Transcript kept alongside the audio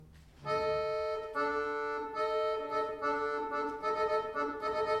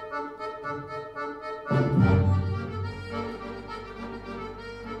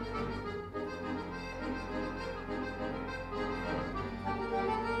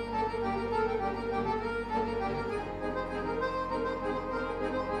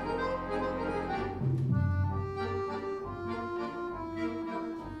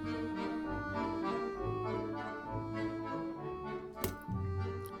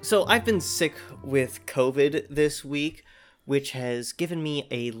So I've been sick with COVID this week, which has given me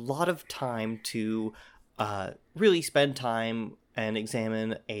a lot of time to really spend time and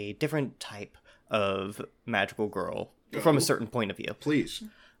examine a different type of magical girl from a certain point of view. Please.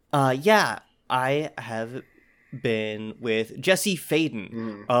 Yeah, I have been with Jessie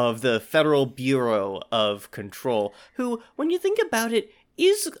Faden of the Federal Bureau of Control, who, when you think about it,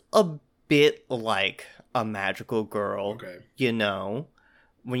 is a bit like a magical girl, you know?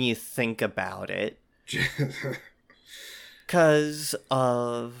 When you think about it. Because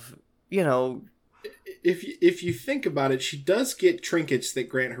of, you know... If you think about it, she does get trinkets that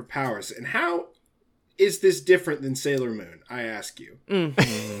grant her powers. And how is this different than Sailor Moon, I ask you?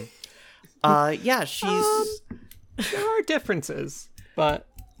 Mm-hmm. Yeah, she's... there are differences, but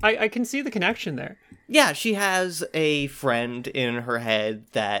I can see the connection there. Yeah, she has a friend in her head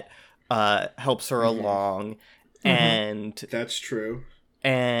that helps her along, and... That's true.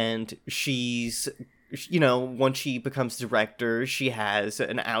 And she's, you know, once she becomes director, she has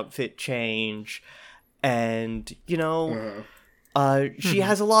an outfit change. And, you know, she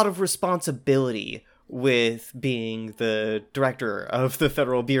has a lot of responsibility with being the director of the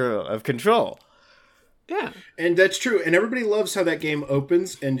Federal Bureau of Control. Yeah. And that's true. And everybody loves how that game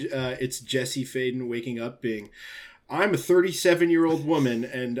opens. And it's Jessie Faden waking up being, I'm a 37-year-old woman.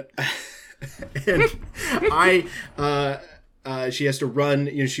 And she has to run,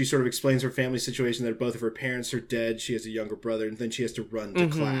 you know, she sort of explains her family situation that both of her parents are dead. She has a younger brother, and then she has to run to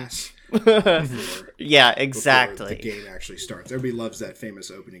class. Yeah, exactly. Before the game actually starts. Everybody loves that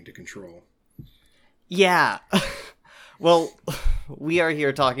famous opening to Control. Yeah. Well, we are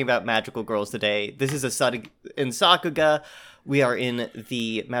here talking about magical girls today. This is in Sakuga. We are in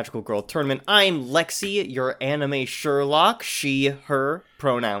the Magical Girl Tournament. I'm Lexi, your anime Sherlock. She, her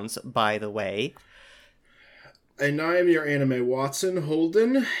pronouns, by the way. And I am your anime Watson,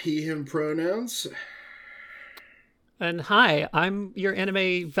 Holden, he, him pronouns. And hi, I'm your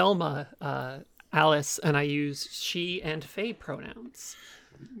anime Velma, Alice, and I use she and Faye pronouns.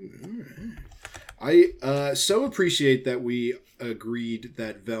 I so appreciate that we agreed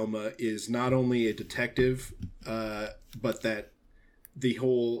that Velma is not only a detective, but that the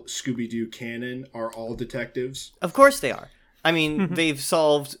whole Scooby-Doo canon are all detectives. Of course they are. I mean, they've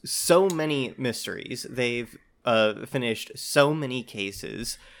solved so many mysteries. They've finished so many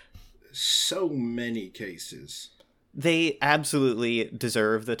cases. So many cases. They absolutely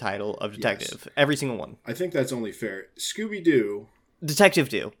deserve the title of detective. Yes. Every single one. I think that's only fair. Scooby-Doo. Detective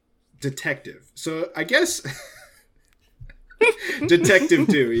Do. Detective. So I guess... Detective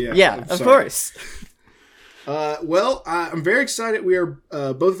Do, yeah. Yeah, of course. Well, I'm very excited. We are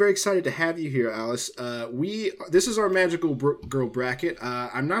both very excited to have you here, Alice. This is our Magical Girl bracket.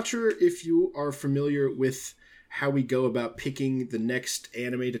 I'm not sure if you are familiar with how we go about picking the next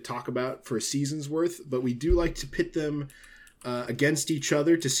anime to talk about for a season's worth, but we do like to pit them against each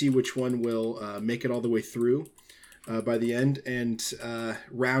other to see which one will make it all the way through by the end and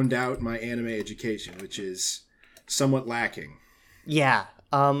round out my anime education, which is somewhat lacking. Yeah.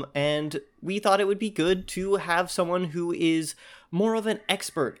 And we thought it would be good to have someone who is more of an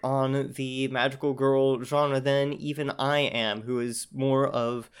expert on the magical girl genre than even I am, who is more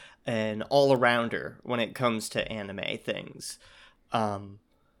of an all-arounder when it comes to anime things. Yeah,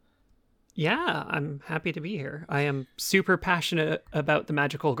 I'm happy to be here. I am super passionate about the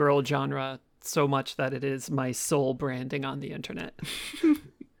magical girl genre, so much that it is my sole branding on the internet.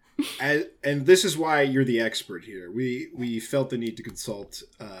 And this is why you're the expert here. We felt the need to consult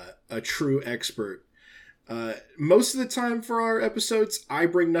a true expert. Most of the time for our episodes, I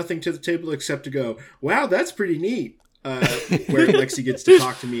bring nothing to the table except to go, wow, that's pretty neat. Where Lexi gets to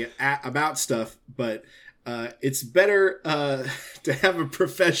talk to me about stuff. But it's better to have a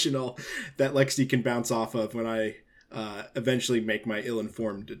professional that Lexi can bounce off of when I eventually make my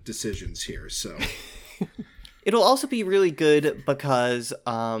ill-informed decisions here. So... It'll also be really good because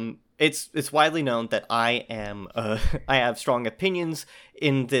it's widely known that I have strong opinions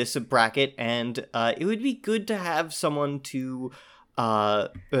in this bracket, and it would be good to have someone to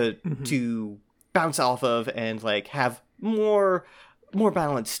bounce off of and like have more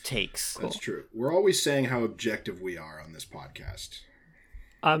balanced takes. That's true. We're always saying how objective we are on this podcast.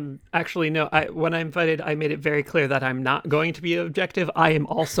 Actually, no. When I invited, I made it very clear that I'm not going to be objective. I am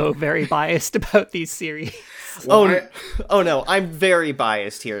also very biased about these series. Well, oh no, I'm very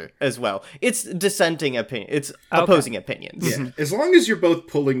biased here as well. It's dissenting opinion. It's opposing opinions. Yeah, as long as you're both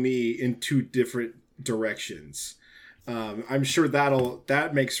pulling me in two different directions, I'm sure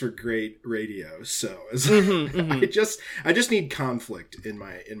that makes for great radio. So I just need conflict in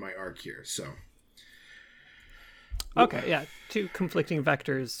my arc here. So. Okay, yeah. Two conflicting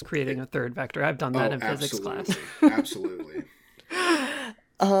vectors creating a third vector. I've done that in physics class. Absolutely.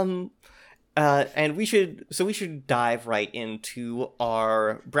 And we should dive right into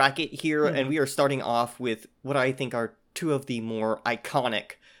our bracket here, and we are starting off with what I think are two of the more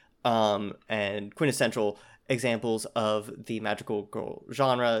iconic and quintessential examples of the magical girl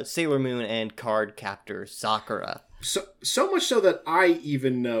genre, Sailor Moon and card captor Sakura. So much so that I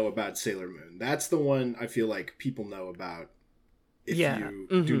even know about Sailor Moon. That's the one I feel like people know about if you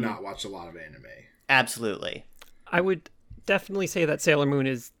do not watch a lot of anime. Absolutely. I would definitely say that Sailor Moon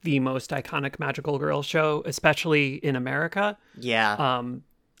is the most iconic magical girl show, especially in America. Yeah.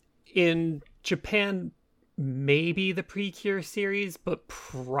 In Japan, maybe the Precure series, but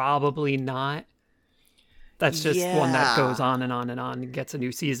probably not. That's just one that goes on and on and on and gets a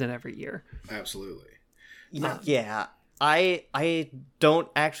new season every year. Absolutely. Yeah. I don't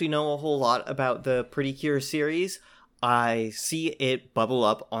actually know a whole lot about the Pretty Cure series. I see it bubble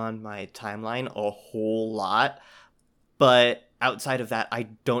up on my timeline a whole lot, but outside of that, I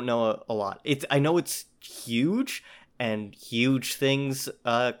don't know a lot. I know it's huge, and huge things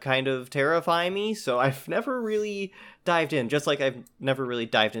kind of terrify me, so I've never really dived in, just like I've never really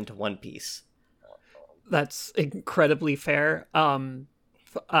dived into One Piece. That's incredibly fair.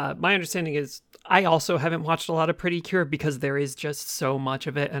 My understanding is I also haven't watched a lot of Pretty Cure because there is just so much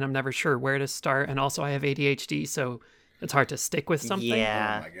of it, and I'm never sure where to start. And also, I have ADHD, so it's hard to stick with something.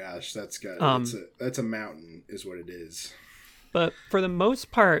 Yeah. Oh my gosh, that's good. That's a mountain, is what it is. But for the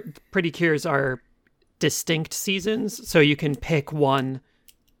most part, Pretty Cures are distinct seasons, so you can pick one.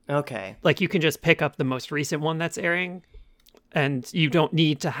 Okay. Like, you can just pick up the most recent one that's airing, and you don't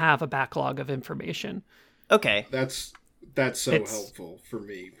need to have a backlog of information. Okay. That's helpful for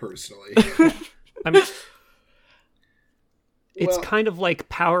me personally. It's kind of like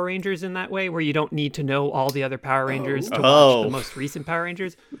Power Rangers in that way, where you don't need to know all the other Power Rangers to watch the most recent Power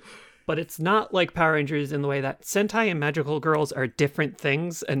Rangers. But it's not like Power Rangers in the way that Sentai and Magical Girls are different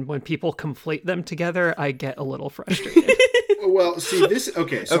things, and when people conflate them together, I get a little frustrated. Well, see,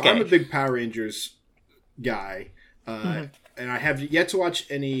 I'm a big Power Rangers guy, and I have yet to watch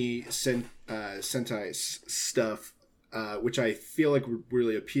any Sentai stuff, which I feel like would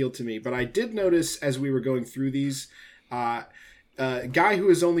really appeal to me. But I did notice as we were going through these, a guy who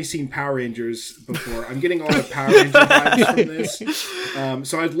has only seen Power Rangers before, I'm getting a lot of Power Ranger vibes from this.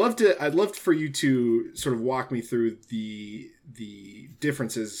 So I'd love for you to sort of walk me through the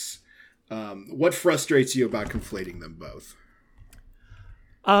differences. What frustrates you about conflating them both?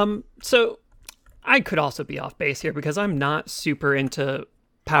 So I could also be off base here because I'm not super into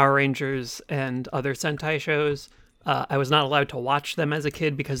Power Rangers and other Sentai shows. I was not allowed to watch them as a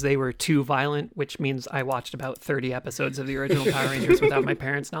kid because they were too violent, which means I watched about 30 episodes of the original Power Rangers without my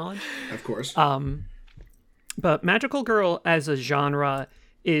parents' knowledge. Of course. But Magical Girl as a genre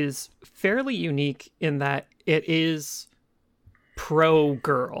is fairly unique in that it is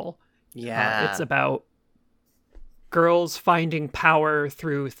pro-girl. Yeah. It's about girls finding power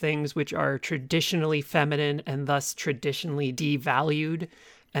through things which are traditionally feminine and thus traditionally devalued,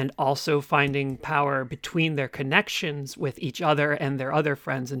 and also finding power between their connections with each other and their other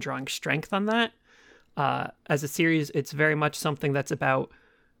friends and drawing strength on that. As a series, it's very much something that's about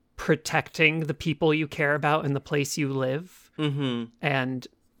protecting the people you care about and the place you live. Mm-hmm. And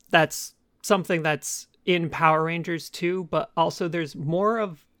that's something that's in Power Rangers too, but also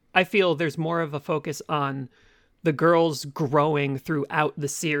I feel there's more of a focus on the girls growing throughout the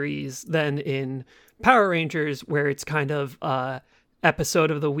series than in Power Rangers, where it's kind of episode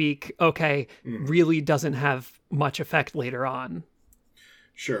of the week, really doesn't have much effect later on.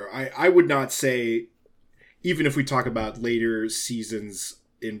 Sure. I would not say, even if we talk about later seasons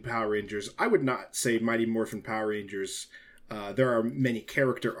in Power Rangers, I would not say Mighty Morphin Power Rangers. There are many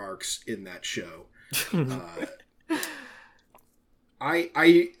character arcs in that show. It's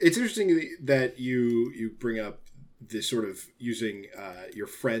interesting that you bring up this sort of using your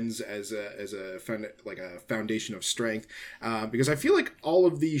friends as a foundation of strength, because I feel like all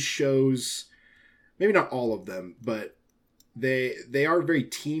of these shows, maybe not all of them, but they are very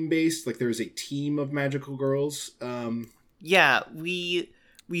team based. Like there's a team of magical girls. Yeah, we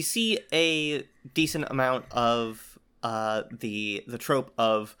see a decent amount of the trope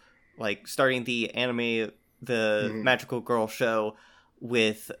of like starting the anime, the magical girl show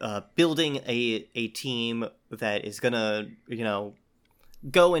with building a team that is gonna,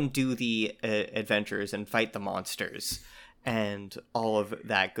 go and do the adventures and fight the monsters and all of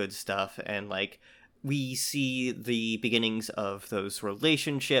that good stuff. And like we see the beginnings of those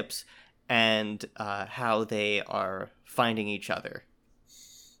relationships and how they are finding each other.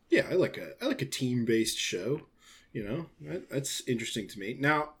 Yeah, I like a team-based show. That's interesting to me.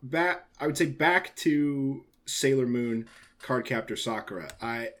 Now, I would say back to Sailor Moon Cardcaptor Sakura.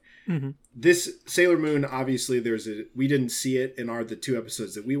 This Sailor Moon, obviously, we didn't see it in the 2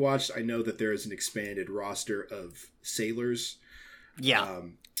 episodes that we watched. I know that there is an expanded roster of sailors. Yeah,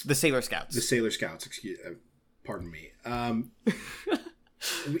 the Sailor Scouts. The Sailor Scouts, pardon me.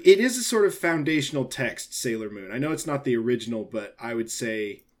 It is a sort of foundational text, Sailor Moon. I know it's not the original, but I would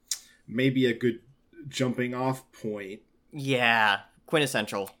say maybe a good jumping off point. Yeah,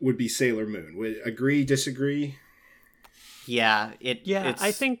 quintessential would be Sailor Moon. Would agree, disagree? Yeah,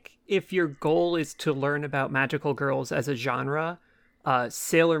 I think if your goal is to learn about magical girls as a genre,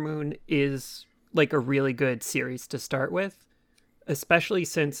 Sailor Moon is like a really good series to start with, especially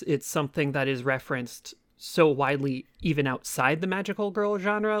since it's something that is referenced so widely even outside the magical girl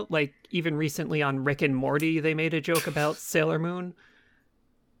genre. Like even recently on Rick and Morty, they made a joke about Sailor Moon.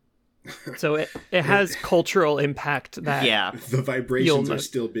 So it has cultural impact that the vibrations are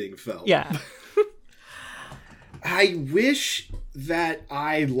still being felt. Yeah. I wish that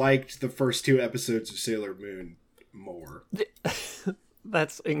I liked the first 2 episodes of Sailor Moon more.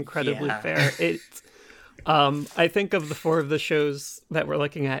 That's incredibly fair. It's I think of the 4 of the shows that we're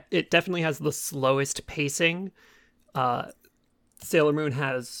looking at, it definitely has the slowest pacing. Sailor Moon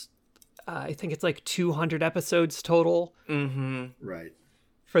has I think it's like 200 episodes total. Right.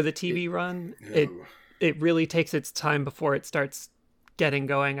 For the TV run. It really takes its time before it starts getting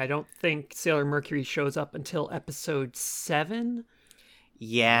going. I don't think Sailor Mercury shows up until episode 7.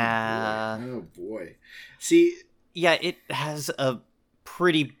 Yeah. Oh boy. See, yeah, it has a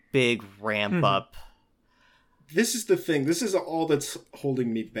pretty big ramp up. This is the thing. This is all that's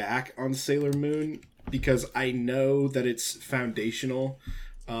holding me back on Sailor Moon, because I know that it's foundational.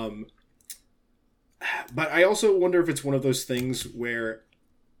 But I also wonder if it's one of those things where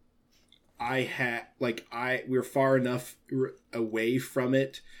we're far enough away from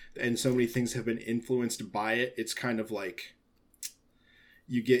it, and so many things have been influenced by it. It's kind of like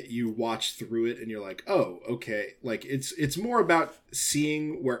you watch through it and you're like, oh, okay. Like it's more about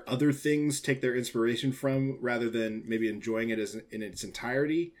seeing where other things take their inspiration from rather than maybe enjoying it in its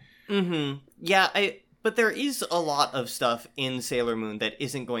entirety. Yeah, but there is a lot of stuff in Sailor Moon that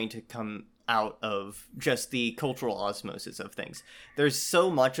isn't going to come out of just the cultural osmosis of things. There's so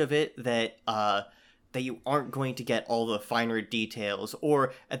much of it that that you aren't going to get all the finer details,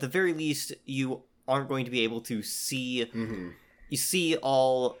 or at the very least you aren't going to be able to see you see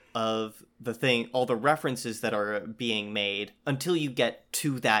all of all the references that are being made until you get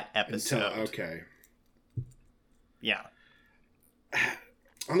to that episode. Okay. Yeah.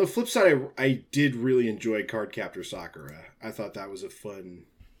 On the flip side, I did really enjoy Cardcaptor Sakura. I thought that was a fun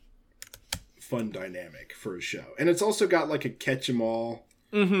dynamic for a show, and it's also got like a catch-em-all,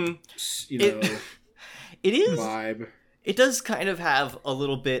 it is vibe. It does kind of have a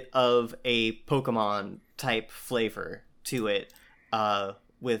little bit of a Pokemon type flavor to it,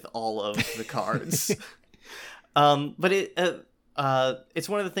 with all of the cards. But it's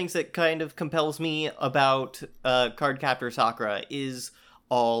one of the things that kind of compels me about Cardcaptor Sakura is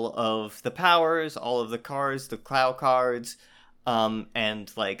all of the powers, all of the cards, the Clow cards.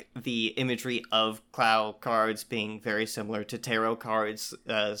 And like the imagery of Clow cards being very similar to tarot cards,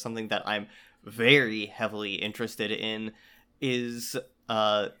 something that I'm very heavily interested in is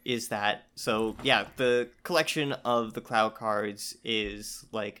that. So yeah, the collection of the Clow cards is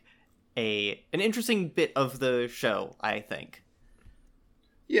like an interesting bit of the show, I think.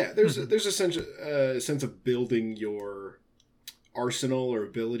 Yeah, there's a sense of building your arsenal or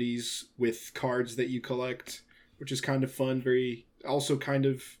abilities with cards that you collect, which is kind of fun. Very, also kind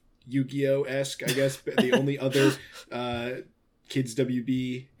of Yu-Gi-Oh-esque, I guess. The only other Kids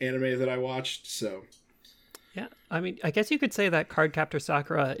WB anime that I watched, so. Yeah, I mean, I guess you could say that Cardcaptor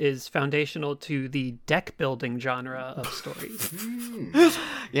Sakura is foundational to the deck building genre of stories.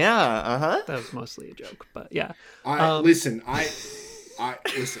 Yeah, That was mostly a joke, but yeah. Listen.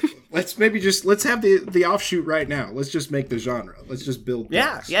 Let's have the offshoot right now. Let's just make the genre. Let's just build.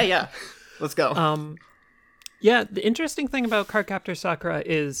 Yeah. Let's go. Yeah, the interesting thing about Cardcaptor Sakura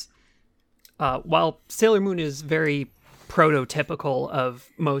is, while Sailor Moon is very prototypical of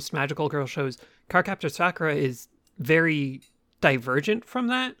most magical girl shows, Cardcaptor Sakura is very divergent from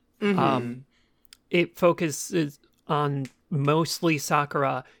that. It focuses on mostly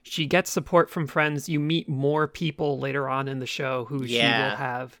Sakura. She gets support from friends. You meet more people later on in the show who she will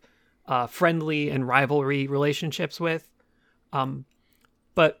have friendly and rivalry relationships with.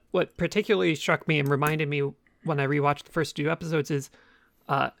 But what particularly struck me and reminded me when I rewatched the first 2 episodes is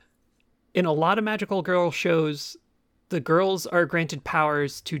in a lot of magical girl shows, the girls are granted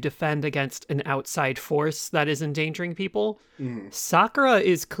powers to defend against an outside force that is endangering people. Sakura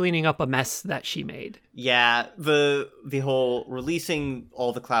is cleaning up a mess that she made. Yeah, the whole releasing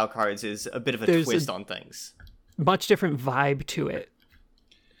all the cloud cards is a bit of a twist on things. Much different vibe to it.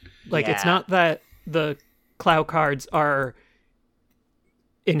 Like, it's not that the cloud cards are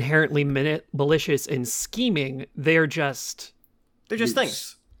inherently malicious and scheming. They're just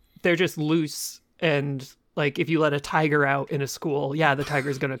things. They're just loose, and like if you let a tiger out in a school, the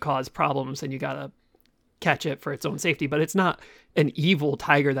tiger's going to cause problems and you got to catch it for its own safety, but it's not an evil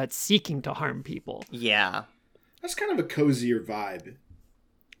tiger that's seeking to harm people. Yeah. That's kind of a cozier vibe.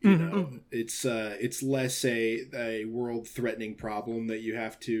 You know, it's less a world-threatening problem that you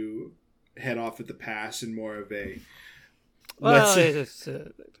have to head off at the pass, and more of a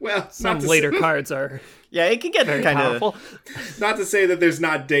some later cards are it can get kind of not to say that there's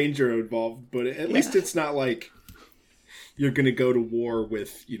not danger involved, but at least it's not like you're gonna go to war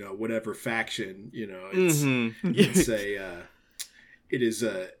with whatever faction. It is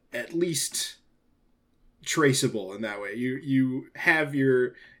at least traceable in that way. You have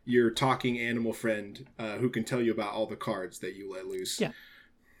your talking animal friend who can tell you about all the cards that you let loose.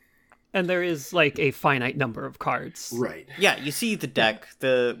 And there is like a finite number of cards. Right. Yeah, you see the deck.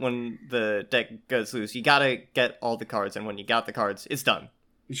 When the deck goes loose, you gotta get all the cards, and when you got the cards, it's done.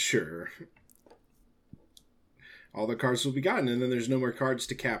 Sure. All the cards will be gotten, and then there's no more cards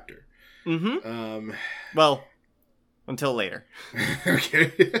to capture. Well, until later.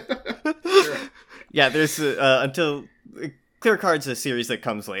 Okay. Sure. Yeah, there's until Clear Card's a series that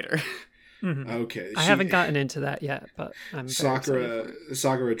comes later. Okay. I haven't gotten into that yet, but I'm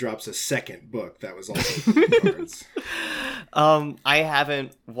Sakura drops a second book that was also cards. I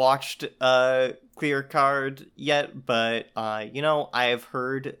haven't watched Clear Card yet, but I've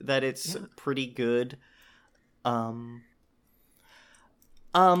heard that it's pretty good. One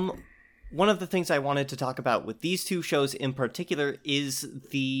of the things I wanted to talk about with these 2 shows in particular is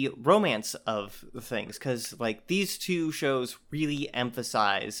the romance of things, because like these 2 shows really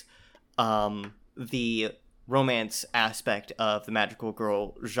emphasize the romance aspect of the magical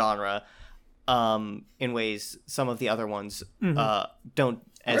girl genre in ways some of the other ones don't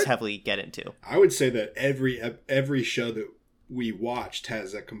as heavily get into. I would say that every show that we watched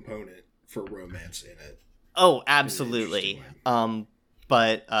has a component for romance in it. Oh, absolutely.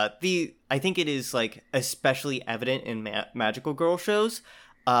 But I think it is like especially evident in magical girl shows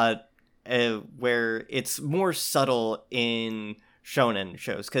where it's more subtle in shonen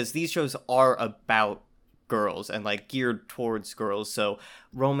shows, because these shows are about girls and like geared towards girls, so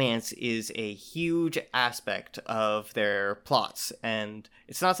romance is a huge aspect of their plots, and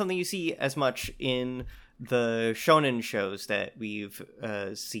it's not something you see as much in the shonen shows that we've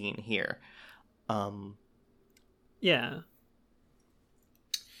seen here.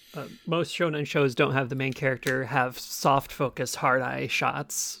 Most shonen shows don't have the main character have soft focused hard eye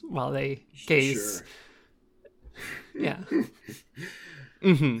shots while they gaze. Sure. Yeah.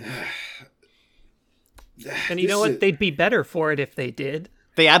 And you know what? They'd be better for it if they did.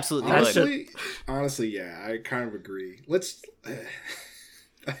 They absolutely would. Honestly, yeah, I kind of agree. Let's. I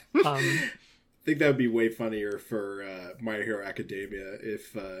think that would be way funnier for My Hero Academia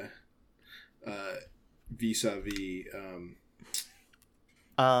if vis-a-vis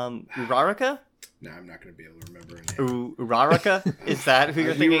Uraraka? No, I'm not going to be able to remember her name. Uraraka? Is that who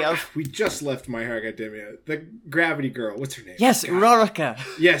you're thinking of? We just left My Hero Academia. The Gravity Girl. What's her name? Yes, Uraraka.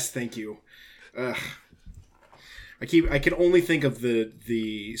 Yes, thank you. I can only think of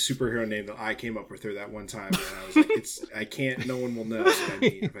the superhero name that I came up with her that one time, and I was like, I can't. No one will know what I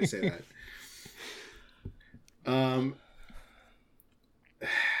mean if I say that.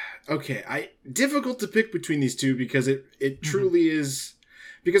 Okay, difficult to pick between these 2 because it truly is,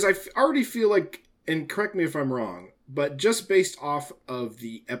 because I already feel like, and correct me if I'm wrong, but just based off of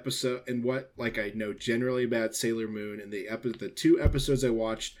the episode and what I know generally about Sailor Moon and the 2 episodes I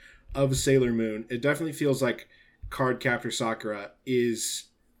watched of Sailor Moon, it definitely feels like Cardcaptor Sakura is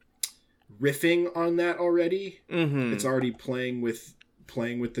riffing on that already. It's already playing with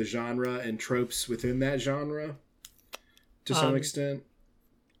the genre and tropes within that genre to some extent.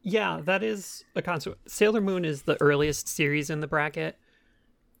 Yeah, that is a concept. Sailor Moon is the earliest series in the bracket.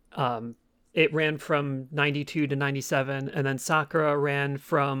 it ran from 92 to 97, and then Sakura ran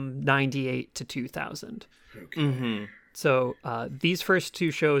from 98 to 2000. Okay. Mm-hmm. So these first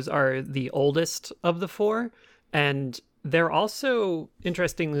two shows are the oldest of the four, and they're also,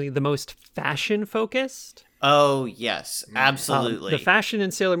 interestingly, the most fashion-focused. Oh, yes, absolutely. The fashion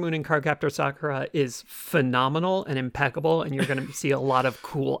in Sailor Moon and Cardcaptor Sakura is phenomenal and impeccable, and you're going to see a lot of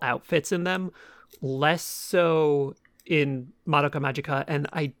cool outfits in them. Less so in Madoka Magica, and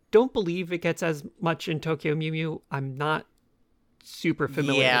I don't believe it gets as much in Tokyo Mew Mew. I'm not super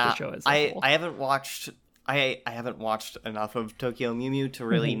familiar with the show as a whole. I haven't watched enough of Tokyo Mew Mew to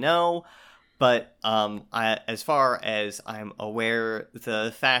really know, but as far as I'm aware,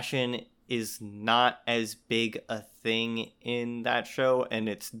 the fashion is not as big a thing in that show, and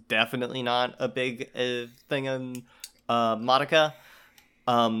it's definitely not a big thing in Madoka.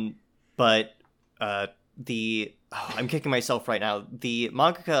 But I'm kicking myself right now. The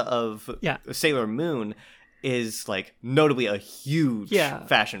mangaka of Sailor Moon is like notably a huge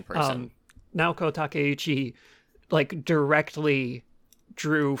fashion person. Naoko Takeuchi directly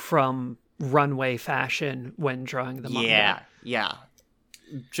drew from runway fashion when drawing the manga. Yeah.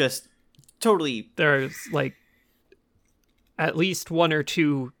 Just totally. There's at least one or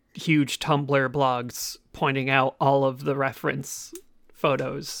two huge Tumblr blogs pointing out all of the reference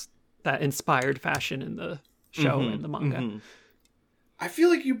photos that inspired fashion in the show and the manga. Mm-hmm. I feel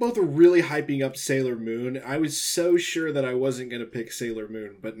like you both are really hyping up Sailor Moon. I was so sure that I wasn't going to pick Sailor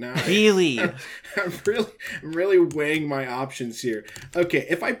Moon, but now really, I'm really weighing my options here. Okay,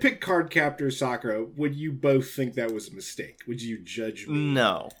 if I pick Cardcaptor Sakura, would you both think that was a mistake? Would you judge me?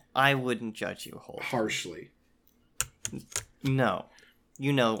 No, I wouldn't judge you harshly. No,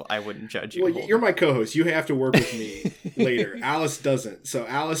 I wouldn't judge you. Well, you're my co-host. You have to work with me later. Alice doesn't. So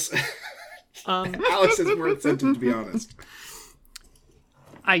Alice, Alice is more incentive, to be honest.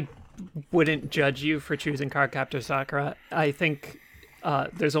 I wouldn't judge you for choosing Cardcaptor Sakura. I think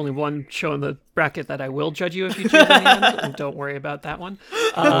there's only one show in the bracket that I will judge you if you choose in the end, and don't worry about that one.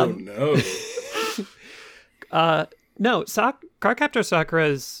 Oh, no. No, Cardcaptor Sakura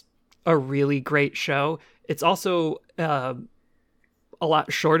is a really great show. It's also a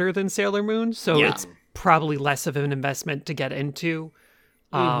lot shorter than Sailor Moon, so it's probably less of an investment to get into.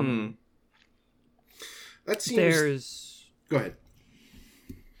 That seems... Go ahead.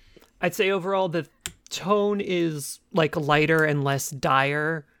 I'd say overall the tone is lighter and less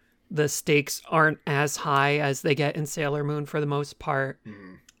dire. The stakes aren't as high as they get in Sailor Moon for the most part.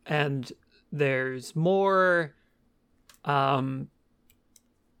 Mm-hmm. And there's more, I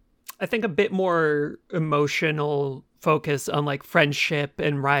think a bit more emotional focus on friendship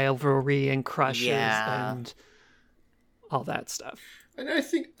and rivalry and crushes and all that stuff. And I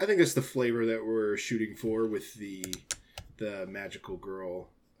think that's the flavor that we're shooting for with the Magical Girl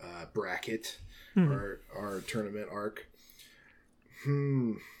bracket, our tournament arc.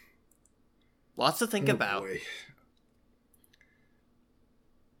 Lots to think about. Boy.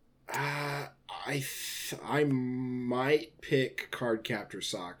 I might pick Cardcaptor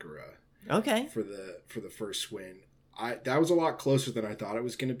Sakura. Okay. For the first win. That was a lot closer than I thought it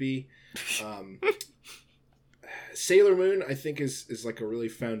was going to be. Sailor Moon, I think, is a really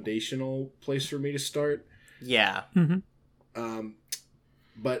foundational place for me to start. Yeah. Mm-hmm.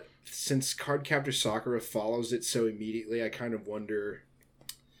 But since Cardcaptor Sakura follows it so immediately, I kind of wonder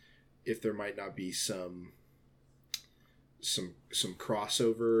if there might not be some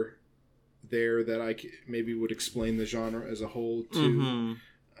crossover there that maybe would explain the genre as a whole too. Mm-hmm.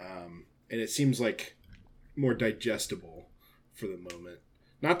 And it seems more digestible for the moment.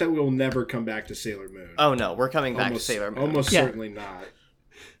 Not that we'll never come back to Sailor Moon. Oh no, we're coming back to Sailor Moon. Almost certainly not.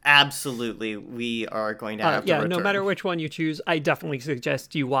 Absolutely, we are going to have to return. No matter which one you choose, I definitely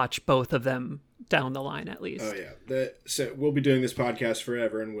suggest you watch both of them down the line at least. Oh yeah, so we'll be doing this podcast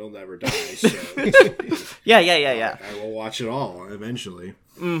forever, and we'll never die. So yeah. I will watch it all eventually.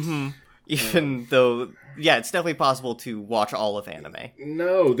 Mm-hmm. Even though, it's definitely possible to watch all of anime.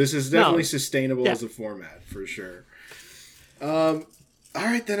 No, this is definitely sustainable as a format for sure. All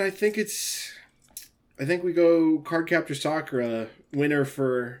right, then I think we go Cardcaptor Sakura winner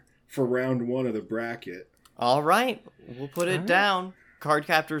for round one of the bracket. All right, we'll put it down.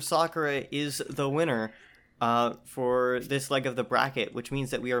 Cardcaptor Sakura is the winner for this leg of the bracket, which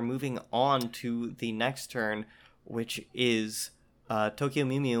means that we are moving on to the next turn, which is Tokyo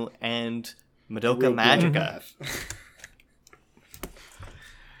Mew Mew and Madoka Magica.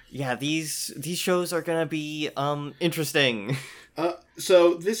 Yeah, these shows are gonna be interesting.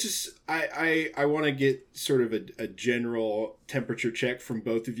 So this is I want to get sort of a general temperature check from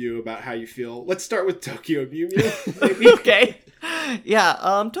both of you about how you feel. Let's start with Tokyo Mew Mew. Maybe. Okay.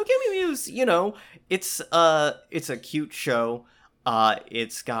 Yeah. Tokyo Mew Mew's, it's a cute show.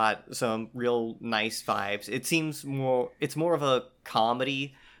 It's got some real nice vibes. It's more of a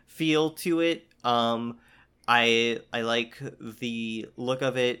comedy feel to it. I like the look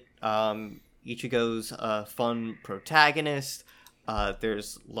of it. Ichigo's a fun protagonist.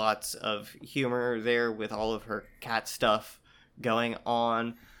 There's lots of humor there with all of her cat stuff going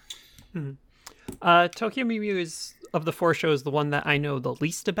on. Tokyo Mew Mew is, of the 4 shows, the one that I know the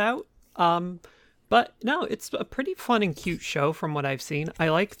least about. But no, it's a pretty fun and cute show from what I've seen. I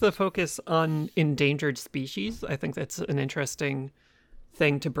like the focus on endangered species. I think that's an interesting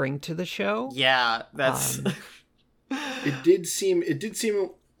thing to bring to the show. Yeah, that's... It did seem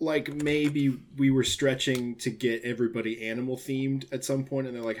like maybe we were stretching to get everybody animal themed at some point,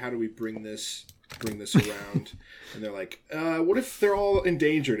 and they're like, how do we bring this around? And they're like, what if they're all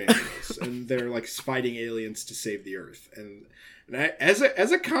endangered animals and they're like fighting aliens to save the earth? And as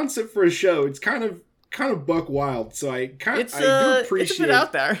a concept for a show, it's kind of buck wild. So I do appreciate it's a bit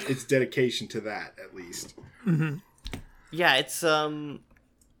out there. Its dedication to that, at least. Mm-hmm. Yeah, it's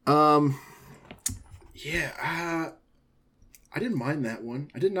I didn't mind that one.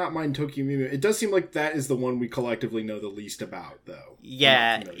 I did not mind Tokyo Mew Mew. It does seem like that is the one we collectively know the least about, though.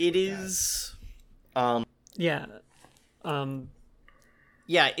 Yeah, it is. It's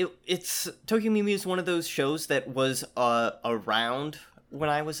Tokyo Mew Mew is one of those shows that was around when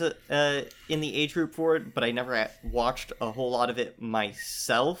I was in the age group for it, but I never watched a whole lot of it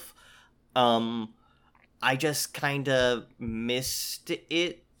myself. I just kind of missed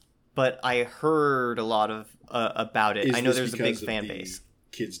it, but I heard a lot of about it. I know there's a big fan base.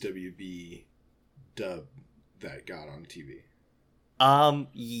 Kids WB dub that got on TV. I'm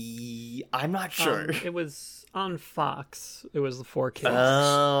not sure. It was on Fox. It was the 4 Kids.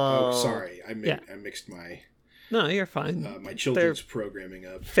 Oh, sorry. I mixed my... No, you're fine. My children's programming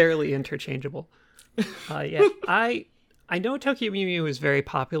up. Fairly interchangeable. Yeah, I know Tokyo Mew Mew was very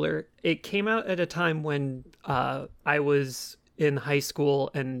popular. It came out at a time when I was in high school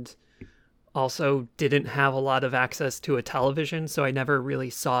and also didn't have a lot of access to a television, so I never really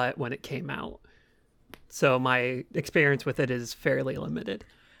saw it when it came out. So my experience with it is fairly limited.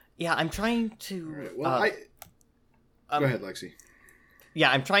 Yeah, I'm trying to... Right, well, go ahead, Lexi. Yeah,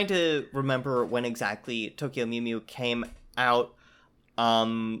 I'm trying to remember when exactly Tokyo Mew Mew came out.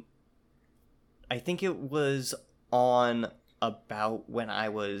 I think it was on about when I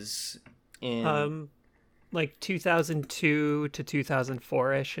was in... like 2002 to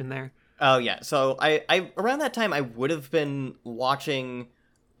 2004-ish in there. Oh, yeah. So I around that time, I would have been watching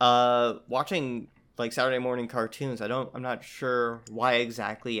like Saturday morning cartoons. I'm not sure why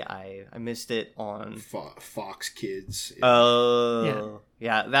exactly I missed it on Fox Kids.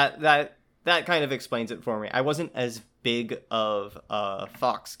 Yeah. That kind of explains it for me. I wasn't as big of a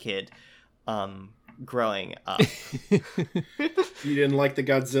Fox kid growing up. You didn't like the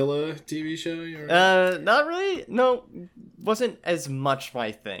Godzilla TV show? Not really. No, wasn't as much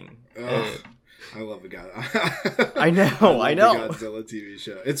my thing. I love the Godzilla. I know. The Godzilla TV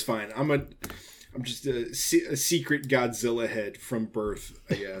show. It's fine. I'm just a secret Godzilla head from birth,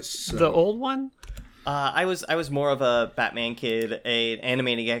 I guess. So. The old one? I was more of a Batman kid, an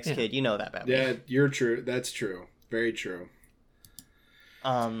Animaniacs kid. You know that, Batman. Yeah, you're true. That's true. Very true.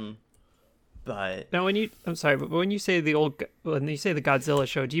 But now, when you say the Godzilla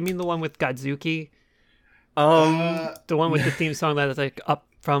show, do you mean the one with Godzuki? The one with the theme song that is like up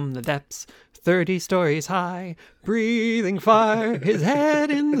from the depths, 30 stories high, breathing fire, his head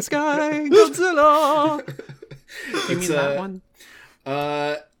in the sky, Godzilla. You mean that one?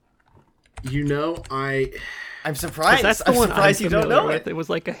 I'm surprised. That's the I'm one surprised you don't know it. It was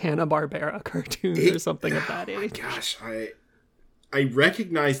like a Hanna-Barbera cartoon or something of that age. Gosh, I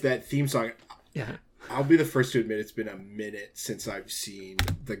recognize that theme song. Yeah. I'll be the first to admit it's been a minute since I've seen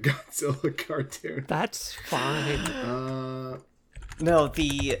the Godzilla cartoon. That's fine. No,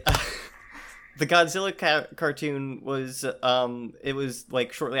 the Godzilla cartoon was it was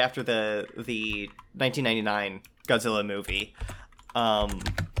like shortly after the 1999 Godzilla movie.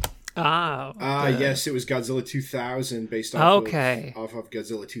 Yes, it was Godzilla 2000 based off of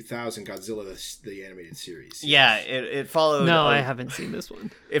Godzilla 2000, Godzilla the animated series. Yeah, it followed... No, I haven't seen this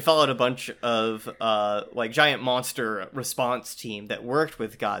one. It followed a bunch of like giant monster response team that worked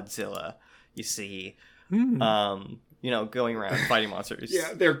with Godzilla, you see. Going around fighting monsters.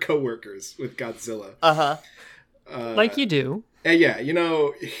 Yeah, they're co-workers with Godzilla. Uh-huh. Like you do. Yeah,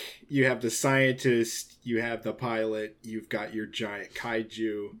 you have the scientist, you have the pilot, you've got your giant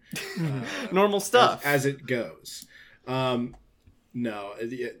kaiju. Normal stuff. As it goes. No.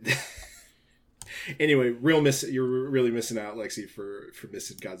 Anyway, you're really missing out, Lexi, for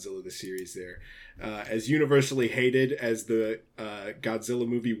missing Godzilla the series there. As universally hated as the Godzilla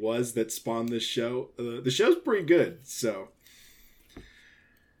movie was that spawned this show, the show's pretty good. So,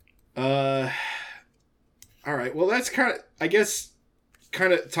 all right. Well, that's kind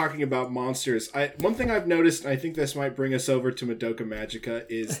of talking about monsters. One thing I've noticed, and I think this might bring us over to Madoka Magica,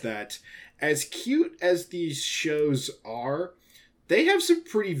 is that as cute as these shows are, they have some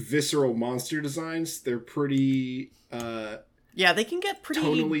pretty visceral monster designs. They're pretty they can get pretty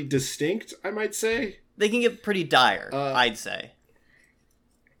tonally distinct, I might say. They can get pretty dire, I'd say.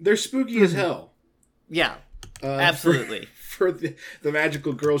 They're spooky as hell. Yeah. Absolutely. For the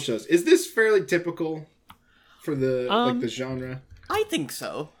magical girl shows. Is this fairly typical for the the genre? I think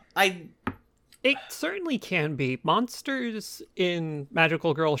so. It certainly can be. Monsters in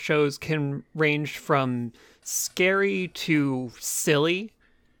magical girl shows can range from scary to silly.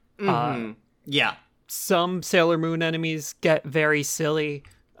 Yeah. Some Sailor Moon enemies get very silly.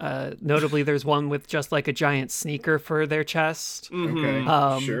 Notably, there's one with just like a giant sneaker for their chest. Okay,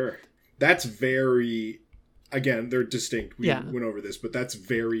 sure. That's very... Again, they're distinct. We went over this, but that's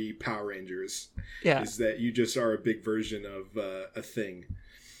very Power Rangers. Yeah. Is that you just are a big version of a thing.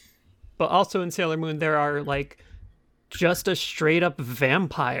 But also in Sailor Moon, there are like just a straight up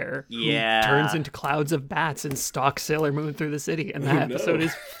vampire who turns into clouds of bats and stalks Sailor Moon through the city. And that episode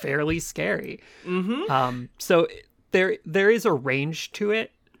is fairly scary. So there is a range to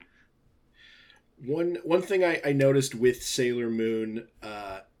it. One thing I noticed with Sailor Moon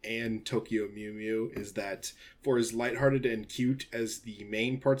and Tokyo Mew Mew is that for as lighthearted and cute as the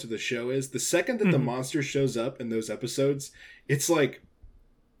main parts of the show is, the second that the monster shows up in those episodes, it's like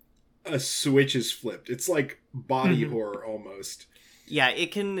a switch is flipped. It's like body horror almost. Yeah,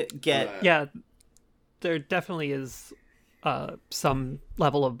 it can get... there definitely is some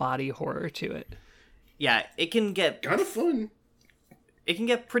level of body horror to it. Yeah, it can get... kind of fun. It can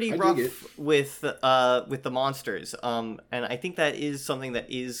get pretty rough with the monsters. And I think that is something that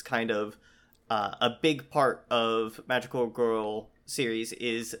is kind of a big part of Magical Girl series,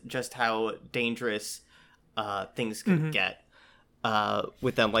 is just how dangerous things can get.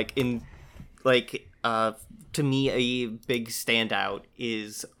 With them, to me, a big standout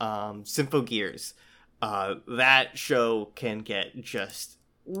is Symphogears. That show can get just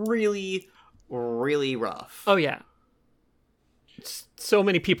really, really rough. Oh yeah, so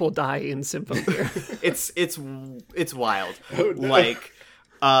many people die in Symphogear. it's wild. Oh, no. Like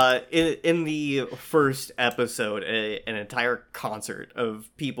in the first episode, an entire concert of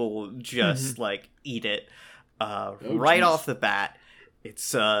people just eat it. Right off the bat, it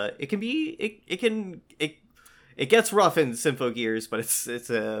gets rough in Symphogears, but it's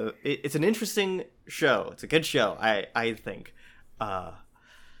an interesting show. It's a good show, I think.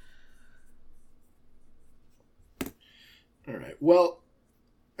 All right. Well,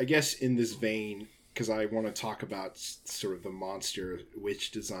 I guess in this vein, because I want to talk about sort of the monster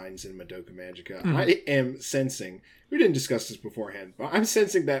witch designs in Madoka Magica, I am sensing, we didn't discuss this beforehand, but I'm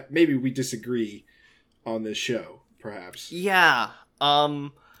sensing that maybe we disagree on this show, perhaps. Yeah.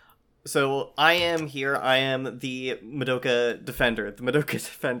 So I am here. I am the Madoka Defender. The Madoka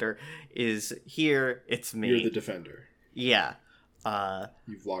Defender is here. It's me. You're the Defender. Yeah.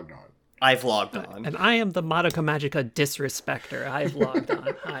 You've logged on. I've logged on. And I am the Madoka Magica Disrespecter. I've logged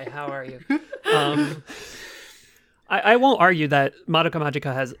on. Hi, how are you? I won't argue that Madoka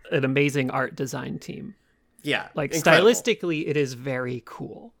Magica has an amazing art design team. Yeah. Incredible. Stylistically, it is very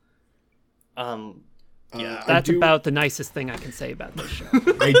cool. Yeah, that's about the nicest thing I can say about this show.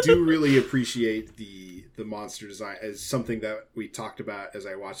 I do really appreciate the monster design as something that we talked about as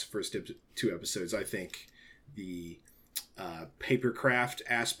I watched the first two episodes. I think the papercraft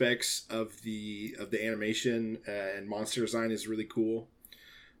aspects of the animation and monster design is really cool.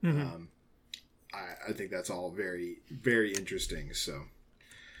 I think that's all very, very interesting. So,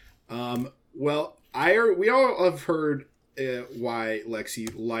 well, we all have heard why Lexi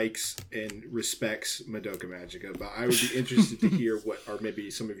likes and respects Madoka Magica, but I would be interested to hear what are maybe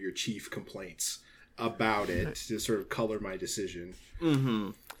some of your chief complaints about it to sort of color my decision.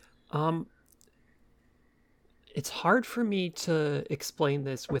 It's hard for me to explain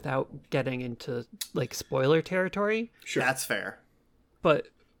this without getting into spoiler territory. Sure, that's fair. But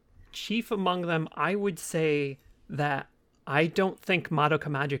chief among them, I would say that I don't think Madoka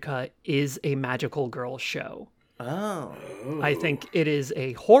Magica is a magical girl show. Oh. I think it is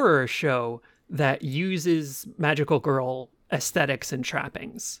a horror show that uses magical girl aesthetics and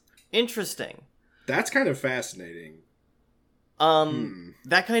trappings. Interesting. That's kind of fascinating.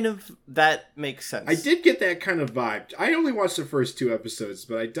 That makes sense. I did get that kind of vibe. I only watched the first 2 episodes,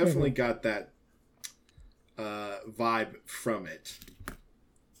 but I definitely got that vibe from it.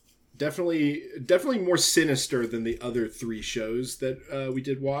 Definitely more sinister than the other 3 shows that we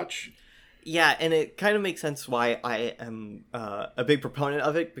did watch. Yeah, and it kind of makes sense why I am a big proponent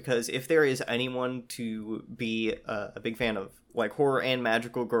of it, because if there is anyone to be a big fan of like horror and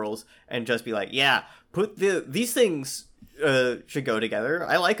magical girls and just be like, yeah, put these things should go together.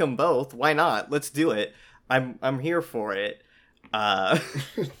 I like them both. Why not? Let's do it. I'm here for it.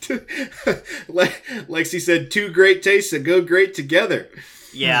 Lexi said, 2 great tastes that go great together.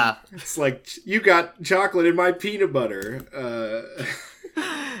 Yeah. It's like, you got chocolate in my peanut butter.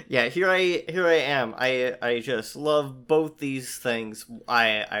 Yeah, here I am. I just love both these things.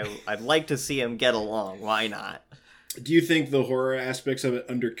 I'd like to see them get along. Why not? Do you think the horror aspects of it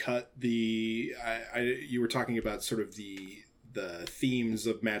undercut the? You were talking about sort of the themes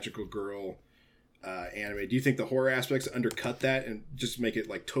of magical girl anime. Do you think the horror aspects undercut that and just make it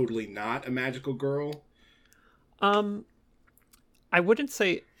like totally not a magical girl? I wouldn't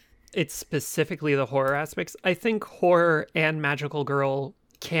say it's specifically the horror aspects. I think horror and magical girl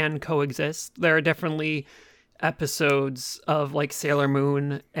can coexist. There are definitely episodes of like Sailor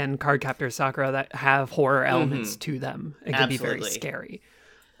Moon and Cardcaptor Sakura that have horror elements to them. It can be very scary.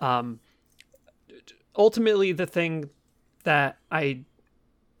 Ultimately, the thing that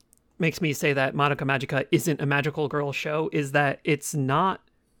makes me say that Madoka Magica isn't a magical girl show is that it's not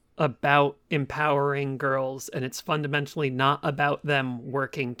about empowering girls, and it's fundamentally not about them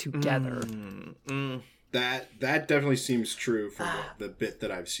working together. That definitely seems true from the bit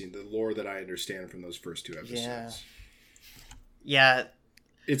that I've seen, the lore that I understand from those first 2 episodes. Yeah.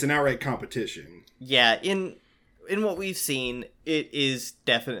 It's an outright competition. Yeah, in what we've seen, it is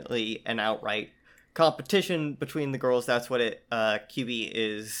definitely an outright competition between the girls. That's what QB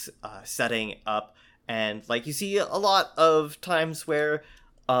is setting up. And like you see a lot of times where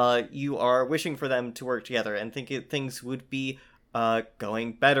you are wishing for them to work together and think things would be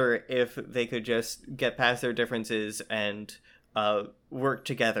going better if they could just get past their differences and work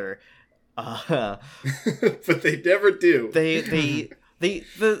together. But they never do.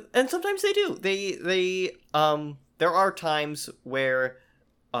 And sometimes they do. There are times where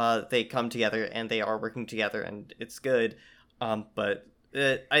they come together and they are working together and it's good. But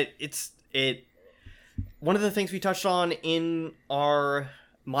it's one of the things we touched on in our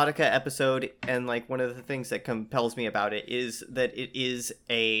Madoka episode, and like one of the things that compels me about it is that it is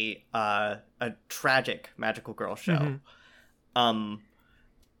a tragic magical girl show.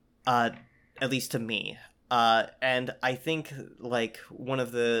 At least to me. And I think like one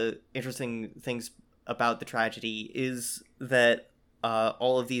of the interesting things about the tragedy is that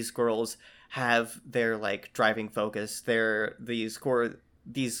all of these girls have their like driving focus. They're these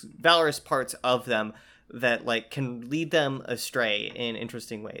valorous parts of them that like can lead them astray in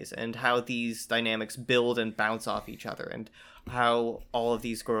interesting ways, and how these dynamics build and bounce off each other, and how all of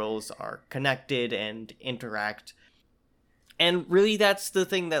these girls are connected and interact. And really that's the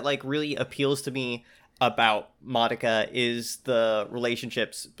thing that like really appeals to me about Madoka, is the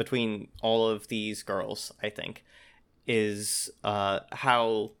relationships between all of these girls. I think is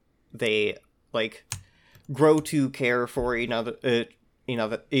how they like grow to care for each other,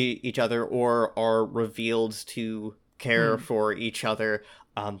 or are revealed to care for each other.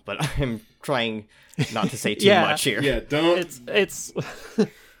 But I'm trying not to say too much here. Yeah, don't. It's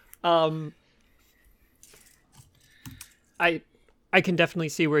I can definitely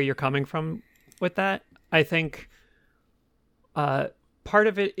see where you're coming from with that. I think part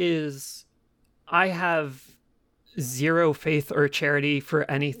of it is I have zero faith or charity for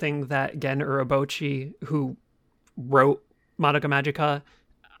anything that Gen Urobuchi, who wrote Madoka Magica,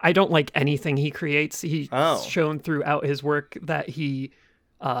 I don't like anything he creates. He's shown throughout his work that he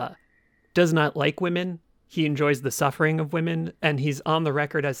does not like women. He enjoys the suffering of women, and he's on the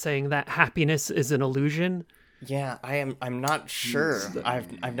record as saying that happiness is an illusion. Yeah, I'm not sure.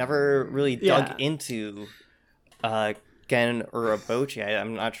 I've never really dug into Gen Urobuchi.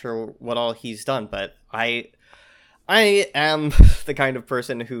 I'm not sure what all he's done, but I am the kind of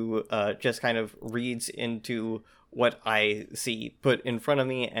person who just kind of reads into what I see put in front of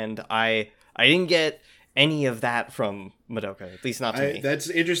me, and I didn't get any of that from Madoka, at least not to me. That's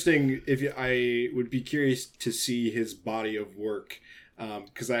interesting. I would be curious to see his body of work,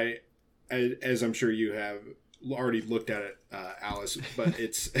 because as I'm sure you have already looked at it, Alice, but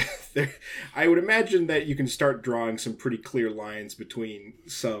it's I would imagine that you can start drawing some pretty clear lines between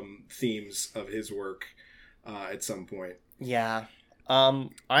some themes of his work at some point. Yeah.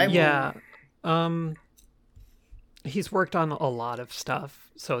 Yeah. He's worked on a lot of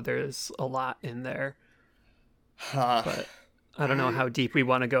stuff, so there's a lot in there. But I don't know how deep we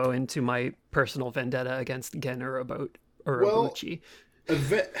want to go into my personal vendetta against Gen Urobuchi.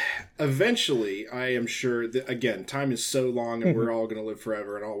 Eventually, I am sure that, again, time is so long and we're all going to live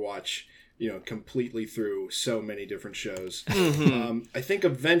forever, and I'll watch, completely through so many different shows. I think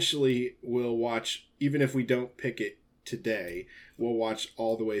eventually we'll watch, even if we don't pick it today, we'll watch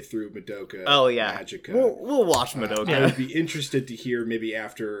all the way through Madoka. Oh, yeah. Magica. We'll watch Madoka. I would be interested to hear, maybe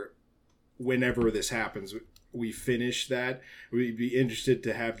after, whenever this happens, we finish that. We'd be interested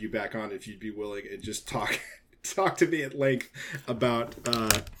to have you back on if you'd be willing, and just talk to me at length about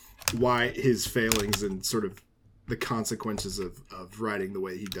why his failings and sort of the consequences of writing the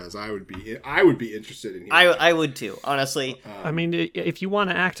way he does. I would be interested in hearing. I would too, honestly. I mean, if you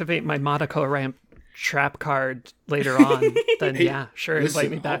want to activate my Madoka ramp trap card later on, then hey, yeah, sure, listen,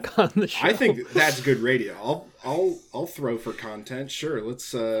 invite me back on the show. I think that's good radio. I'll throw for content. Sure, let's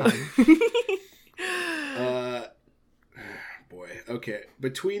boy, okay.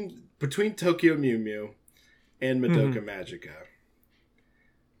 Between Tokyo Mew Mew and Madoka Magica,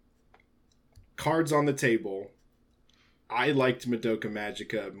 cards on the table. I liked Madoka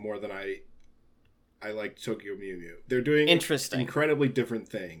Magica more than I liked Tokyo Mew Mew. They're doing incredibly different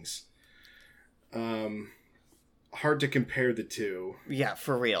things. Hard to compare the two. Yeah,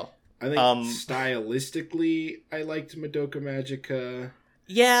 for real. I think stylistically, I liked Madoka Magica.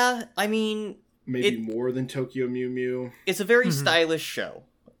 Yeah, I mean, maybe more than Tokyo Mew Mew. It's a very stylish show.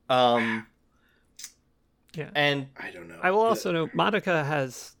 Yeah, and I don't know. I will also know Madoka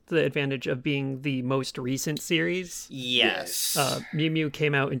has the advantage of being the most recent series. Yes. Mew Mew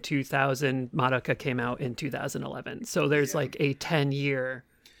came out in 2000. Madoka came out in 2011. So there's like a 10-year.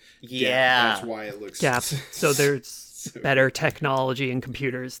 Yeah, that's why it looks gap. So there's better technology and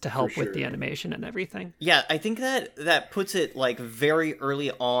computers to help with the animation and everything. Yeah, I think that puts it like very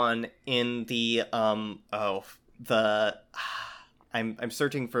early on in the I'm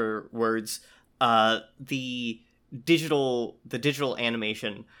searching for words. The digital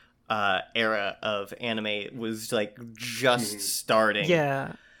animation era of anime was like just starting.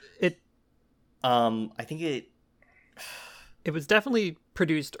 Yeah, I think it was definitely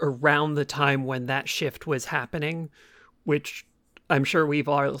produced around the time when that shift was happening, which I'm sure we've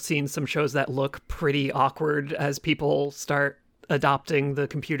all seen some shows that look pretty awkward as people start adopting the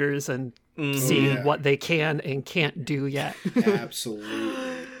computers and seeing what they can and can't do yet.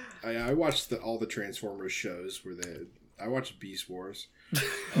 Absolutely. I watched all the Transformers shows I watched Beast Wars.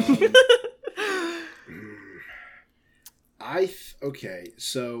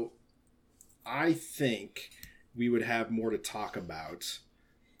 So I think we would have more to talk about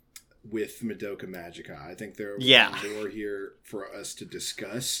with Madoka Magica. I think there will be more here for us to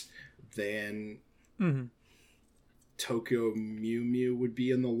discuss than Tokyo Mew Mew would be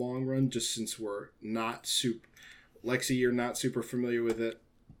in the long run, just since we're not super... Lexi, you're not super familiar with it.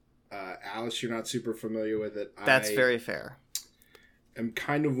 Alice, you're not super familiar with it. That's very fair. I'm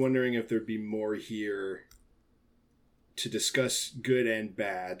kind of wondering if there'd be more here to discuss good and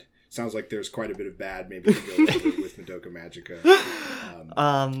bad. Sounds like there's quite a bit of bad maybe to go over with Madoka Magica.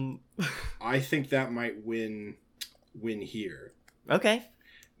 I think that might win here. Okay.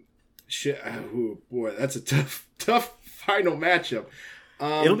 Shit. Oh boy, that's a tough final matchup.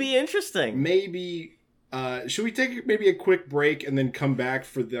 It'll be interesting. Maybe. Should we take maybe a quick break and then come back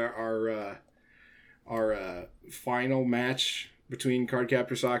for our final match between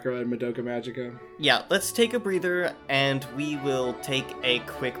Cardcaptor Sakura and Madoka Magica? Yeah, let's take a breather and we will take a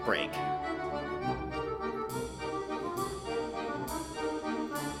quick break.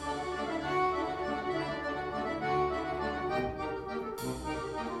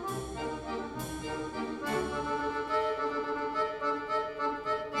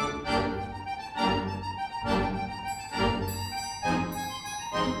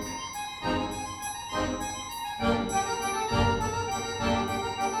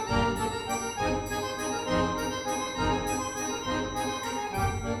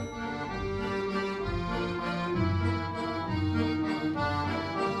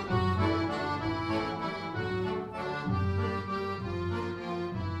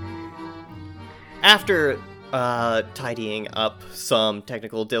 After tidying up some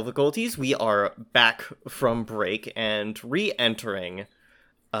technical difficulties, we are back from break and re-entering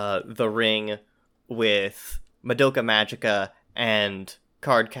the ring with Madoka Magica and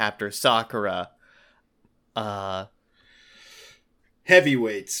Cardcaptor Sakura.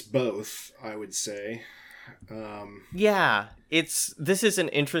 Heavyweights, both, I would say. Yeah, this is an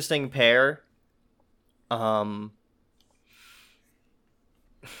interesting pair.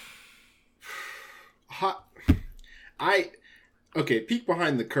 peek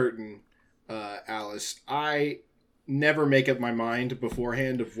behind the curtain, Alice. I never make up my mind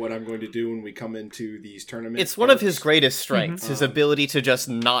beforehand of what I'm going to do when we come into these tournaments. It's one of his greatest strengths, his ability to just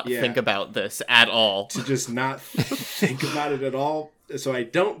not think about this at all. To just not think about it at all, so I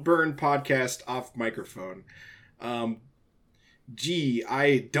don't burn podcast off microphone. I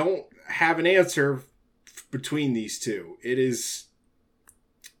don't have an answer between these two. It is...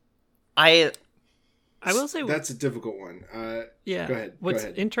 I will say... That's a difficult one. Yeah. Go ahead. What's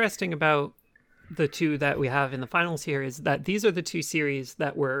interesting about the two that we have in the finals here is that these are the two series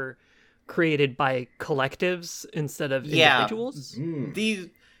that were created by collectives instead of individuals.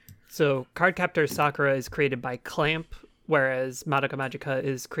 So Cardcaptor Sakura is created by Clamp, whereas Madoka Magica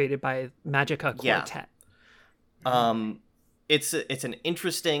is created by Magica Quartet. It's an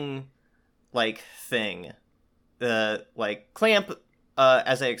interesting thing. Clamp,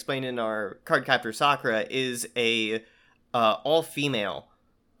 as I explained in our Cardcaptor Sakura, is a all female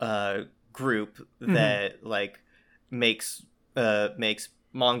group that makes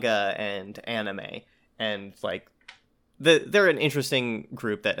manga and anime, and they're an interesting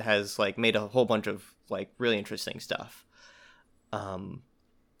group that has made a whole bunch of really interesting stuff. But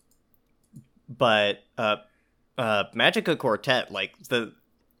Magica Quartet,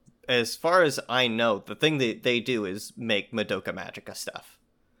 as far as I know, the thing that they do is make Madoka Magica stuff.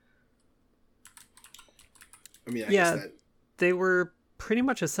 I mean, I guess that... they were pretty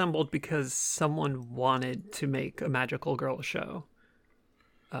much assembled because someone wanted to make a magical girl show.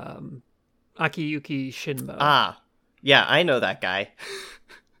 Akiyuki Shinbo. Ah, yeah, I know that guy.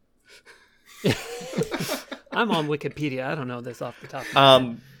 I'm on Wikipedia. I don't know this off the top of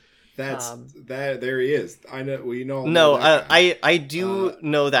my head. There he is. I know. We know. No, I do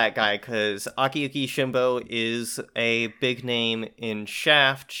know that guy because Akiyuki Shinbo is a big name in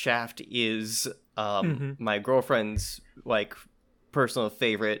Shaft. Shaft is my girlfriend's personal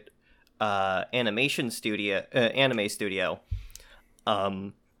favorite anime studio.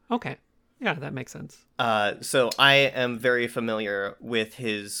 Okay, yeah, that makes sense. So I am very familiar with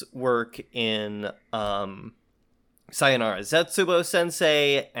his work in Sayonara Zetsubo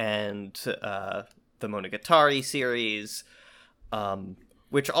Sensei and the Monogatari series,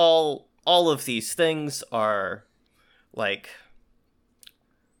 which all of these things are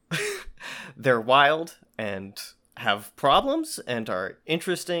they're wild and have problems and are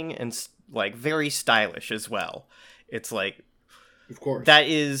interesting and very stylish as well. It's of course, that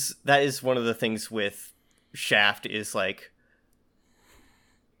is one of the things with Shaft is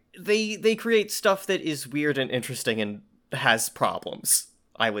they create stuff that is weird and interesting and has problems,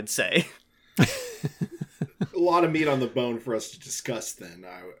 I would say. A lot of meat on the bone for us to discuss then,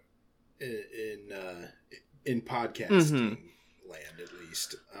 in podcasting land at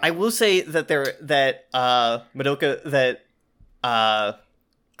least. I will say that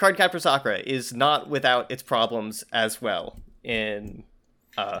Cardcaptor Sakura is not without its problems as well. I'm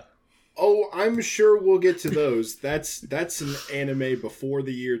sure we'll get to those. That's an anime before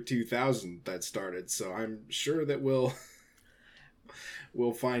the year 2000 that started, so I'm sure that we'll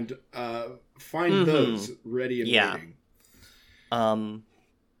find those ready and waiting.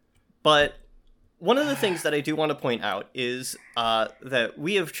 But one of the things that I do want to point out is that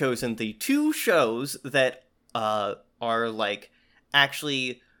we have chosen the two shows that are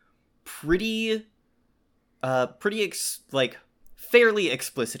actually fairly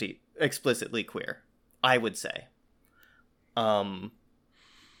explicitly queer, I would say.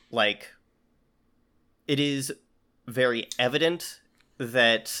 It is very evident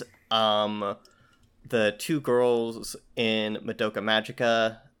that the two girls in Madoka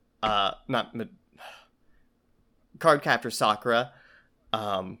Magica, Cardcaptor Sakura,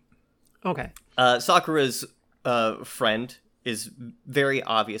 Sakura's friend is very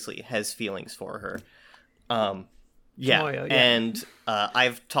obviously has feelings for her. And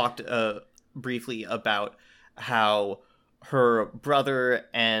I've talked briefly about how her brother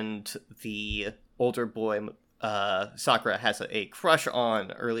and the older boy Sakura has a crush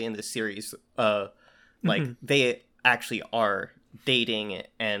on early in the series. They actually are dating,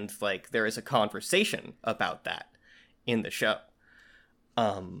 and there is a conversation about that in the show.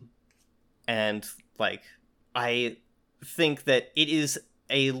 And I think that it is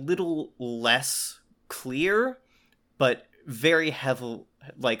a little less clear, but very heavy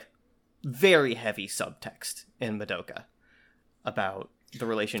subtext in Madoka about the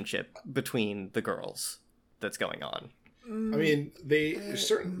relationship between the girls that's going on. I mean, there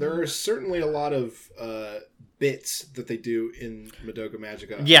are certainly a lot of bits that they do in Madoka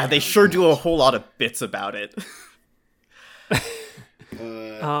Magica. Yeah, they sure do a whole lot of bits about it.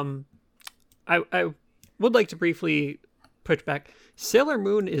 I would like to briefly push back. Sailor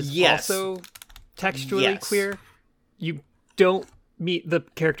Moon is also textually queer. You don't meet the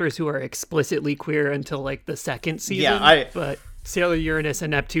characters who are explicitly queer until like the second season. But Sailor Uranus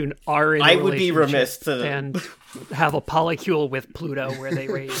and Neptune are in a I would be remiss to and have a polycule with Pluto where they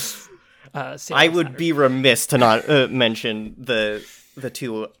raise. I would be remiss to not mention the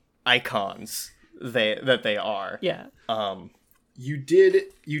two icons that they are. Yeah. You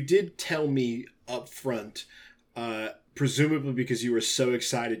did tell me up front, presumably because you were so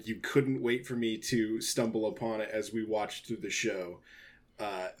excited you couldn't wait for me to stumble upon it as we watched through the show,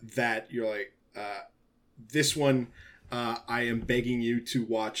 that you're like, this one, I am begging you to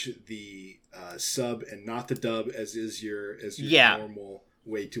watch the sub and not the dub as your normal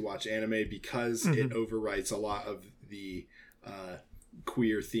way to watch anime, because it overwrites a lot of the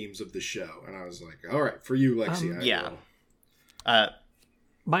queer themes of the show. And I was like, all right, for you, Lexi.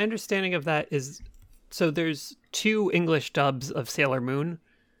 My understanding of that is, so there's 2 English dubs of Sailor Moon.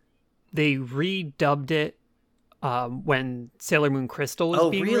 They redubbed it when Sailor Moon Crystal was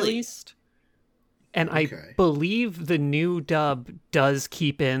being released. And I believe the new dub does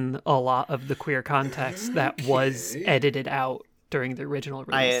keep in a lot of the queer context that was edited out during the original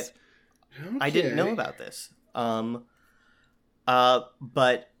release. I didn't know about this.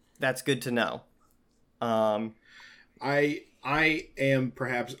 But that's good to know. I am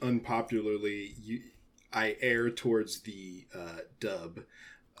perhaps unpopularly, I err towards the dub.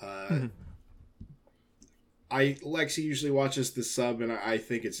 Lexi usually watches the sub, and I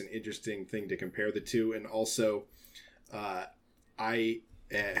think it's an interesting thing to compare the two. And also, I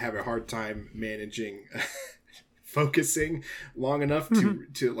have a hard time managing focusing long enough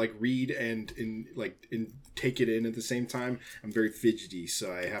to like read and take it in at the same time. I'm very fidgety,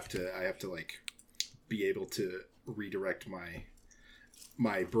 so I have to like be able to redirect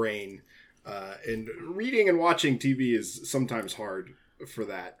my brain. And reading and watching TV is sometimes hard for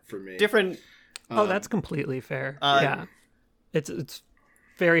me. Different. That's completely fair. Yeah, it's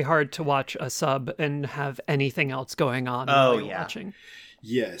very hard to watch a sub and have anything else going on while you're watching.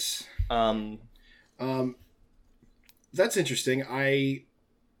 Yes. That's interesting. I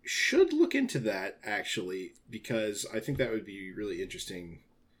should look into that actually, because I think that would be really interesting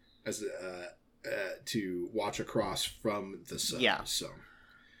as to watch across from the sub. Yeah. So.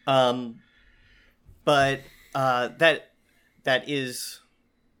 But that is.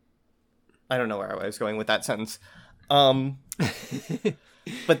 I don't know where I was going with that sentence. But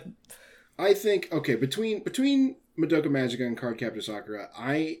I think, between Madoka Magica and Cardcaptor Sakura,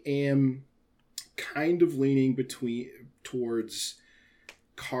 I am kind of leaning towards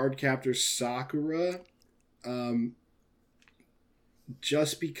Cardcaptor Sakura,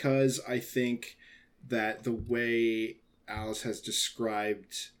 just because I think that the way Alice has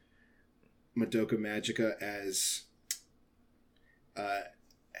described Madoka Magica as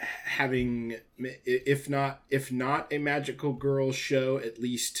having, if not a magical girl show, at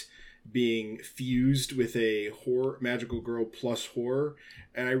least being fused with a magical girl plus horror.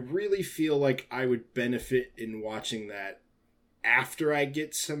 And I really feel like I would benefit in watching that after I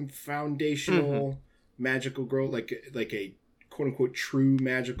get some foundational magical girl, like a quote unquote true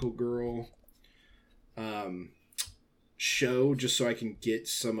magical girl show, just so I can get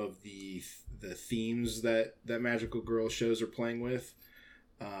some of the themes that magical girl shows are playing with.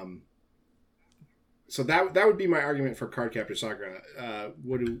 So that would be my argument for Cardcaptor Sakura.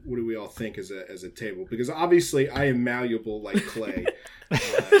 What do we all think as a table? Because obviously I am malleable like clay.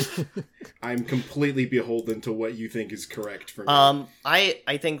 I'm completely beholden to what you think is correct for me.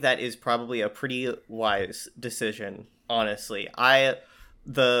 I think that is probably a pretty wise decision, honestly.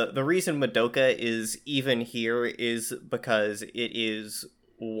 The reason Madoka is even here is because it is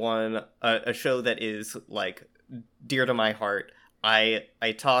a show that is like dear to my heart. I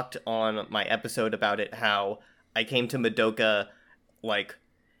talked on my episode about it, how I came to Madoka like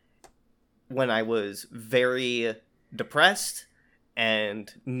when I was very depressed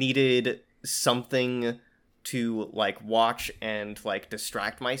and needed something to like watch and like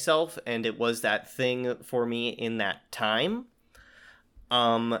distract myself, and it was that thing for me in that time.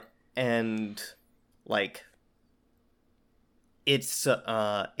 And like it's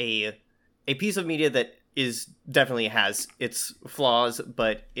a piece of media that definitely has its flaws,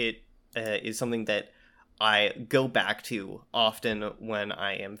 but it is something that I go back to often when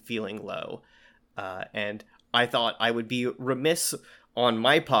I am feeling low. And I thought I would be remiss on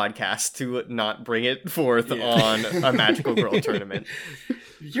my podcast to not bring it forth on a Magical Girl tournament.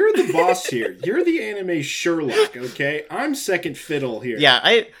 You're the boss here. You're the anime Sherlock, okay? I'm second fiddle here.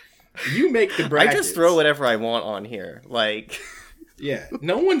 Yeah, you make the brackets. I just throw whatever I want on here. Like... Yeah,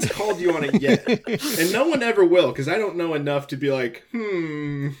 no one's called you on it yet. And no one ever will, because I don't know enough to be like,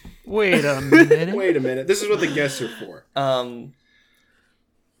 Wait a minute. Wait a minute. This is what the guests are for.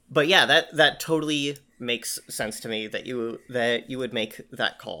 But yeah, that totally makes sense to me that you would make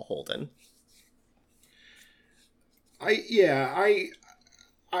that call, Holden. I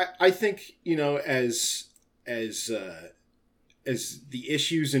think, you know, as the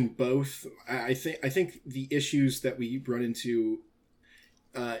issues in both, I think the issues that we run into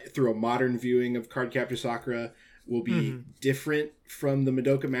through a modern viewing of Cardcaptor Sakura will be different from the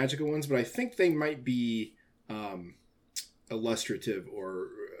Madoka Magica ones, but I think they might be illustrative or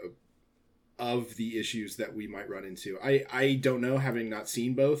of the issues that we might run into. I don't know, having not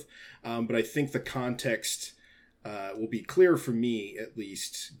seen both, but I think the context will be clear for me, at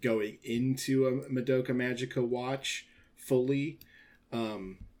least, going into a Madoka Magica watch fully,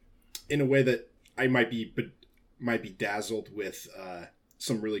 in a way that I might be dazzled with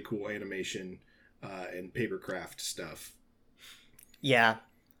some really cool animation and papercraft stuff. Yeah,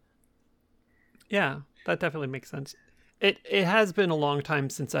 that definitely makes sense. It has been a long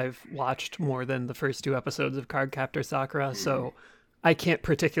time since I've watched more than the first 2 episodes of Cardcaptor Sakura, so I can't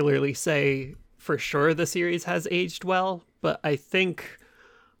particularly say for sure the series has aged well, but I think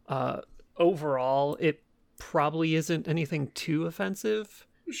overall it probably isn't anything too offensive.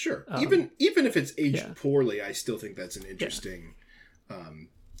 Sure. Even if it's aged poorly, I still think that's an interesting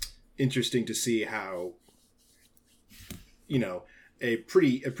interesting to see how, you know, a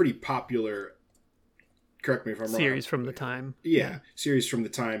pretty popular, correct me if I'm wrong, series from the time. Series from the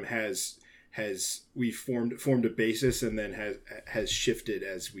time has we formed a basis and then has shifted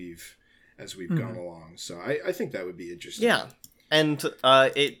as we've gone along. So I think that would be interesting. Yeah. And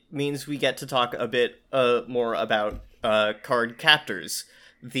it means we get to talk a bit more about card captors.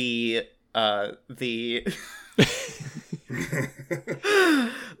 The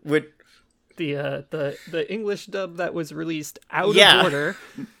with the English dub that was released out of order.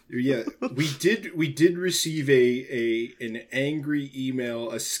 Yeah, we did receive an angry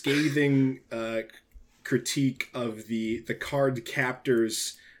email, a scathing critique of the card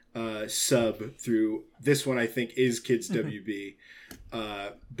captors sub through this one. I think is Kids WB.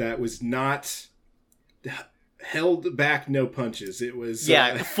 That was not held back, no punches. It was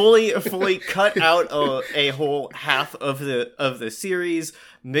fully cut out a whole half of the series,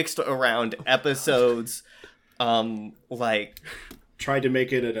 mixed around episodes, tried to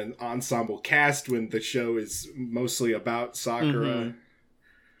make it an ensemble cast when the show is mostly about Sakura.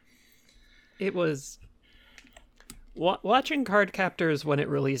 It was watching Card Captors when it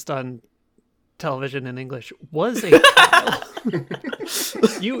released on television in English was a trial.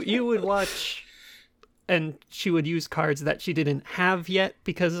 you would watch, and she would use cards that she didn't have yet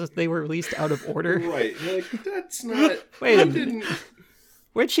because they were released out of order. Right. You're like, that's not... Wait a minute.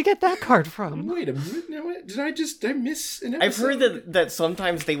 Where'd she get that card from? Wait a minute. Now, did I miss an episode? I've heard that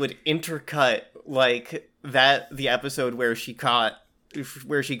sometimes they would intercut the episode where she got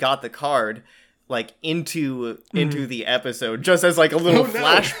the card into the episode, just as a little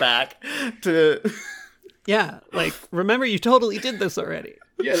flashback to... Yeah, remember you totally did this already.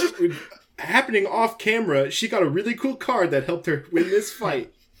 Yeah, happening off camera, she got a really cool card that helped her win this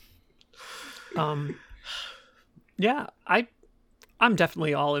fight. Yeah, I'm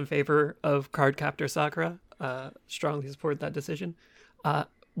definitely all in favor of Cardcaptor Sakura. Strongly support that decision.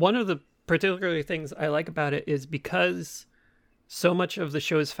 One of the particular things I like about it is because so much of the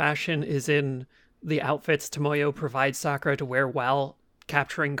show's fashion is in the outfits Tomoyo provides Sakura to wear while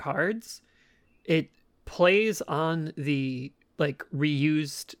capturing cards. It plays on the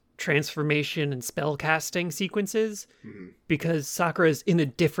reused transformation and spell casting sequences because Sakura's in a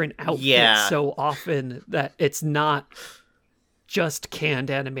different outfit so often that it's not just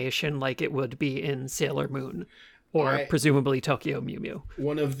canned animation like it would be in Sailor Moon or presumably Tokyo Mew Mew.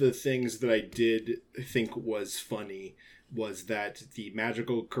 One of the things that I did think was funny was that the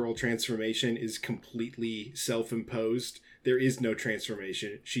magical curl transformation is completely self-imposed. There is no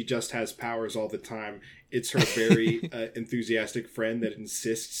transformation. She just has powers all the time. It's her very enthusiastic friend that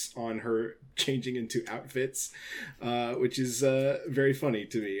insists on her changing into outfits, which is very funny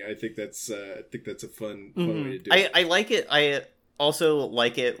to me. I think that's a fun way to do it. I like it. I also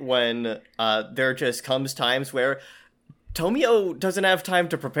like it when there just comes times where Tomio doesn't have time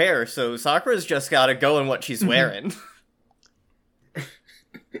to prepare, so Sakura's just gotta go in what she's wearing.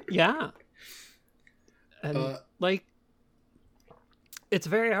 Yeah. And it's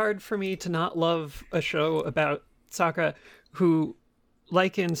very hard for me to not love a show about Sakura who,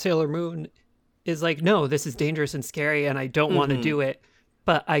 like in Sailor Moon, is no, this is dangerous and scary and I don't want to do it.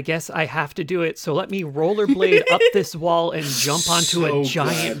 but I guess I have to do it. So let me rollerblade up this wall and jump onto a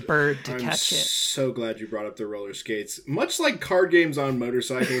giant bird to catch it. I'm so glad you brought up the roller skates. Much like card games on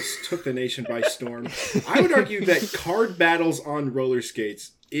motorcycles took the nation by storm, I would argue that card battles on roller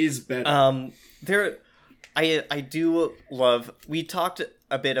skates is better. I do love. We talked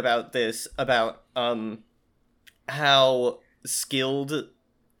a bit about this, about how skilled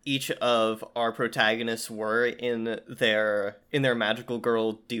each of our protagonists were in their magical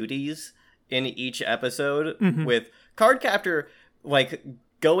girl duties in each episode. With Cardcaptor, like,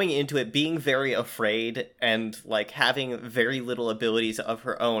 going into it being very afraid and like having very little abilities of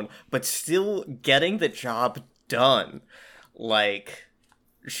her own, but still getting the job done. Like,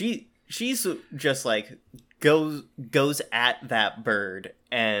 she's just like goes at that bird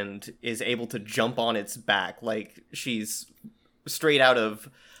and is able to jump on its back. Like, she's straight out of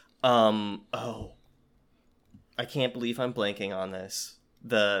I can't believe I'm blanking on this.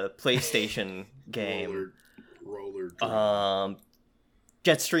 The PlayStation game. Roller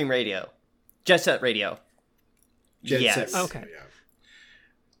Jetstream Radio. Jet Set Radio. Yes. Okay. Yeah.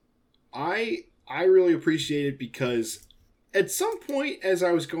 I really appreciate it because at some point as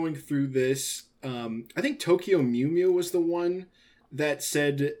I was going through this, I think Tokyo Mew Mew was the one that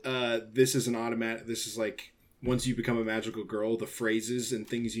said this is an automatic, this is like, once you become a magical girl, the phrases and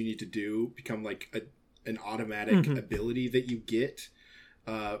things you need to do become like an automatic ability that you get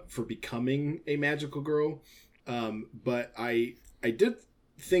for becoming a magical girl. But I did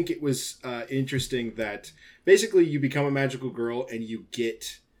think it was interesting that basically you become a magical girl and you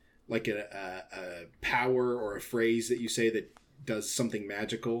get like a power or a phrase that you say that does something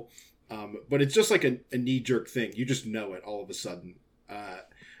magical. But it's just like a knee-jerk thing. You just know it all of a sudden.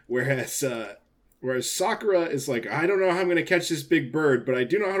 Whereas Sakura is like, I don't know how I'm going to catch this big bird, but I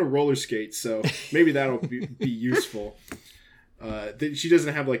do know how to roller skate, so maybe that'll be useful. She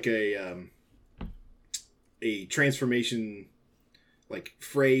doesn't have like a transformation like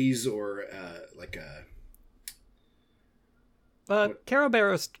phrase or like a.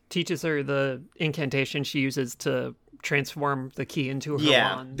 Caraberos teaches her the incantation she uses to transform the key into her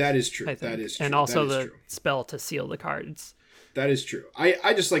wand. That is true. That is true. And also the spell to seal the cards. That is true.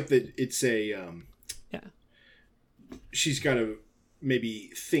 I just like that it's a she's got to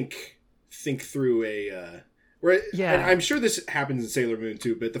maybe think through and I'm sure this happens in Sailor Moon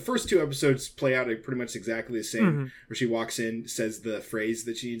too, but the first two episodes play out pretty much exactly the same, where she walks in, says the phrase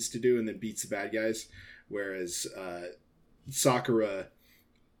that she needs to do, and then beats the bad guys, whereas Sakura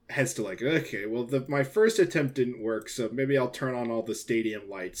has to like, okay, well, my first attempt didn't work, so maybe I'll turn on all the stadium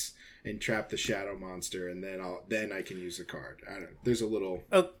lights and trap the shadow monster, and then I can use a card. I don't know. There's a little.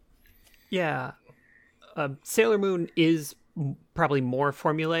 Oh, yeah. Sailor Moon is probably more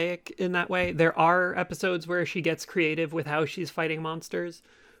formulaic in that way. There are episodes where she gets creative with how she's fighting monsters,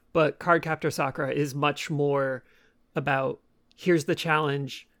 but Cardcaptor Sakura is much more about, here's the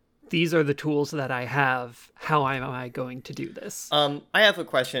challenge. These are the tools that I have. How am I going to do this? I have a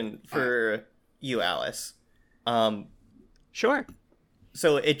question for you, Alice. Sure.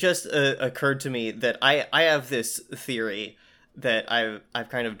 So it just occurred to me that I have this theory that I've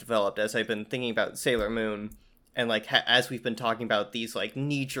kind of developed as I've been thinking about Sailor Moon, and like as we've been talking about these like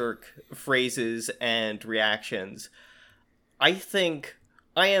knee-jerk phrases and reactions. I think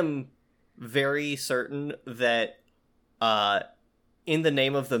I am very certain that in the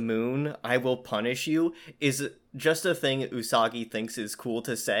name of the moon, I will punish you is just a thing Usagi thinks is cool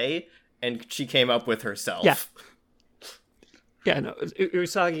to say, and she came up with herself. Yeah. Yeah, no,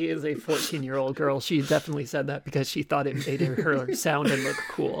 Usagi is a 14-year-old girl. She definitely said that because she thought it made her sound and look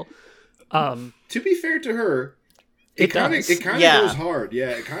cool. To be fair to her, it kind of goes hard. Yeah,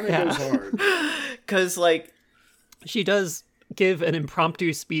 it kind of goes hard. Because, like, she does give an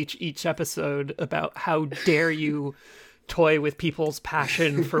impromptu speech each episode about how dare you toy with people's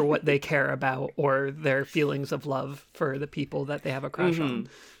passion for what they care about or their feelings of love for the people that they have a crush on.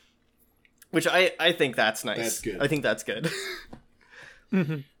 Which I think that's nice. That's good. I think that's good.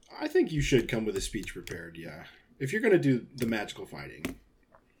 I think you should come with a speech prepared, yeah. If you're going to do the magical fighting.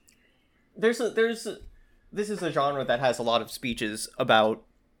 This is a genre that has a lot of speeches about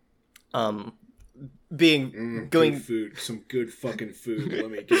going good food, some good fucking food.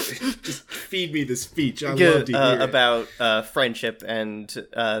 Let me get it. Just feed me the speech. I love to hear about friendship and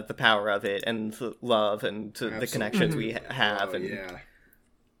the power of it and love and the connections we have. Yeah.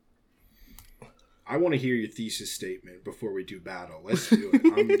 I want to hear your thesis statement before we do battle. Let's do it.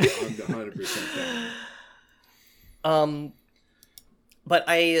 I'm 100% down. But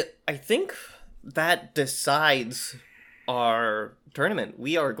I think that decides our tournament.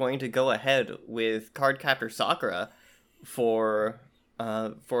 We are going to go ahead with Cardcaptor Sakura for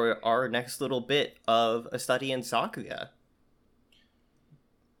for our next little bit of A Study in Sakuya.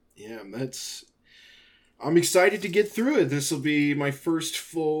 Yeah, I'm excited to get through it. This will be my first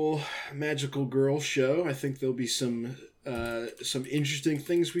full Magical Girl show. I think there'll be some interesting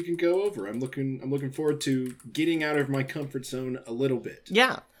things we can go over. I'm looking forward to getting out of my comfort zone a little bit.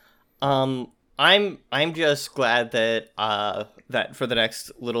 Yeah. I'm just glad that that for the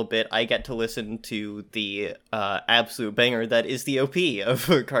next little bit I get to listen to the absolute banger that is the OP of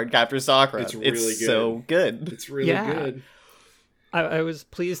Cardcaptor Sakura. It's really good. So good. It's really good. I was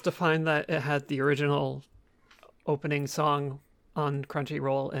pleased to find that it had the original opening song on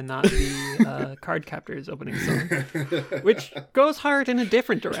Crunchyroll and not the Cardcaptor's opening song, which goes hard in a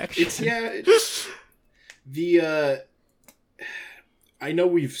different direction. I know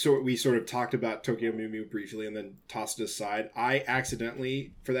we sort of talked about Tokyo Mew Mew briefly and then tossed it aside. I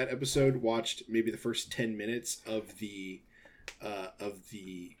accidentally, for that episode, watched maybe the first 10 minutes of the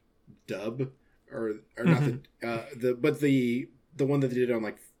dub or not the one that they did on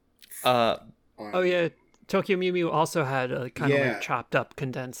like oh yeah, Tokyo Mew Mew also had a kind of like chopped up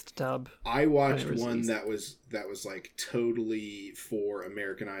condensed dub. I watched one that was like totally for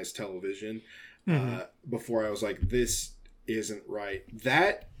Americanized television before I was like, this isn't right.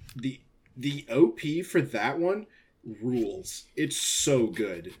 That the OP for that one rules. It's so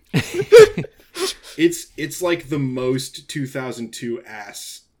good. It's like the most 2002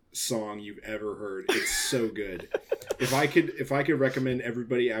 ass song you've ever heard. It's so good. If I could recommend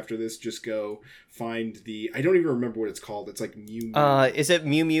everybody after this, just go find I don't even remember what it's called. It's like Mew Mew. Is it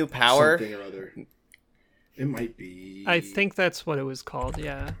Mew Mew Power? Something or other. It might be. I think that's what it was called,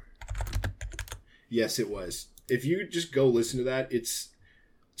 yeah. Yes, it was. If you just go listen to that, it's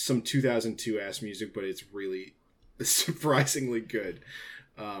some 2002 ass music, but it's really surprisingly good.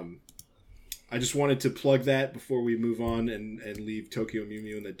 I just wanted to plug that before we move on and leave Tokyo Mew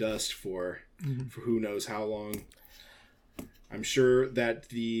Mew in the dust for who knows how long. I'm sure that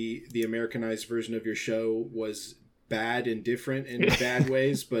the Americanized version of your show was bad and different in bad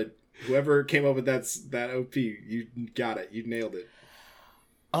ways, but whoever came up with that OP, you got it. You nailed it.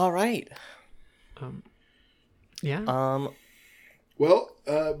 All right. Yeah. Well,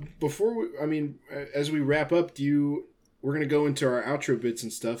 as we wrap up, we're going to go into our outro bits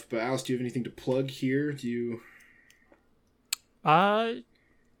and stuff, but Alice, do you have anything to plug here?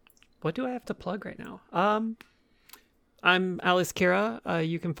 What do I have to plug right now? I'm Alice Kyra.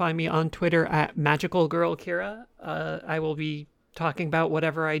 You can find me on Twitter at Magical Girl Kyra. I will be talking about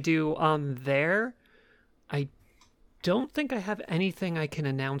whatever I do on there. I don't think I have anything I can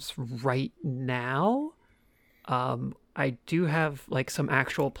announce right now. I do have like some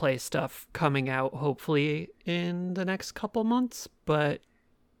actual play stuff coming out hopefully in the next couple months, but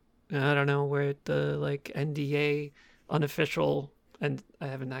I don't know where the like NDA unofficial, and I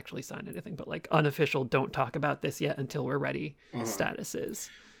haven't actually signed anything, but like unofficial don't talk about this yet until we're ready status is.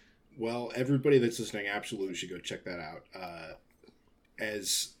 Well, everybody that's listening absolutely should go check that out.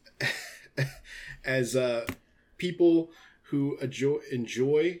 As people who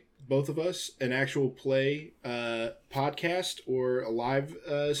enjoy both of us an actual play podcast or a live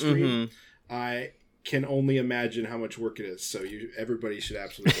stream, I can only imagine how much work it is. So everybody should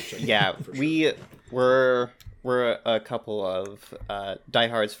absolutely go check it out. Yeah, we're a couple of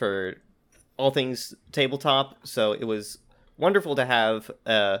diehards for all things tabletop, so it was wonderful to have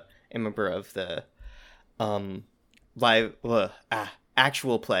a member of the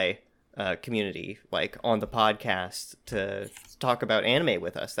actual play community like on the podcast to talk about anime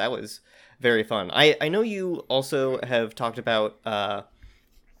with us. That was very fun. I know you also have talked about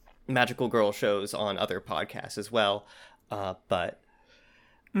magical girl shows on other podcasts as well, but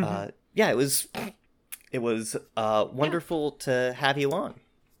yeah, it was wonderful to have you on.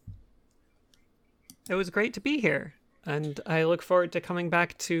 It was great to be here, and I look forward to coming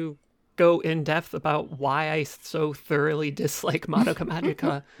back to go in depth about why I so thoroughly dislike Madoka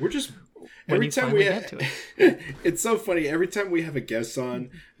Magica. We're just every time we get to it. It's so funny. Every time we have a guest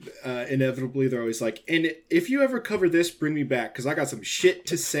on, inevitably they're always like, "And if you ever cover this, bring me back because I got some shit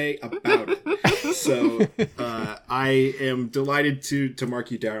to say about it." So I am delighted to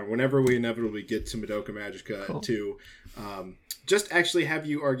mark you down whenever we inevitably get to Madoka Magica to just actually have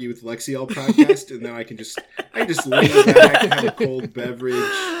you argue with Lexiel podcast, and then I can just lay back, have a cold beverage.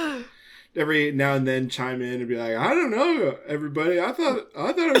 Every now and then chime in and be like, I don't know, everybody. I thought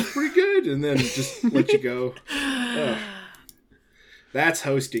it was pretty good, and then just let you go. That's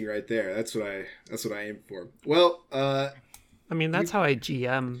hosting right there. That's what I aim for. Well, I mean, that's how I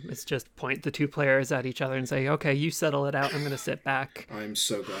GM. It's just point the two players at each other and say, okay, you settle it out. I'm going to sit back. I'm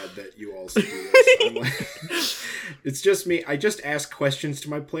so glad that you also do this. I'm like, it's just me. I just ask questions to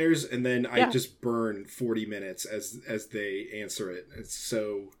my players, and then I just burn 40 minutes as they answer it. It's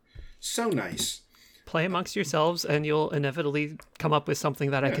so nice. Play amongst yourselves, and you'll inevitably come up with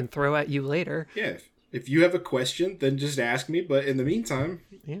something that I can throw at you later. Yeah. If you have a question, then just ask me. But in the meantime,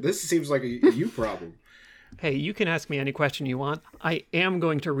 this seems like a you problem. Hey, you can ask me any question you want. I am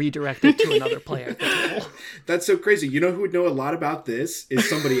going to redirect it to another player. That's so crazy. You know who would know a lot about this is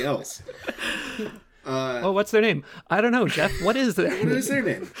somebody else. What's their name? I don't know, Jeff. What is their name? What is their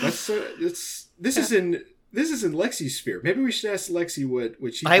name? This is in Lexi's sphere. Maybe we should ask Lexi what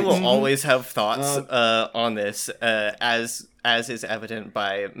she thinks. I will always have thoughts on this, as is evident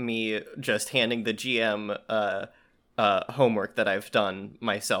by me just handing the GM homework that I've done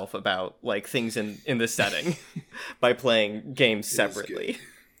myself about like things in the setting by playing games separately.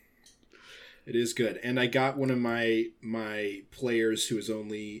 It is good. And I got one of my players who has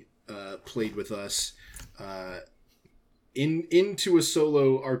only played with us into a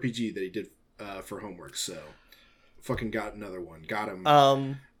solo RPG that he did for homework. So fucking got another one. Got him.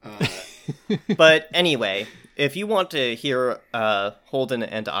 But anyway, if you want to hear Holden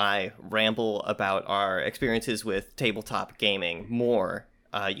and I ramble about our experiences with tabletop gaming more,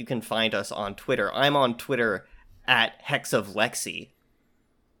 you can find us on Twitter. I'm on Twitter at hexoflexi.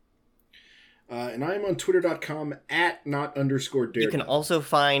 And I'm on twitter.com at @not_Daredevil. You can also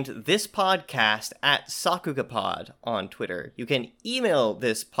find this podcast at Sakugapod on Twitter. You can email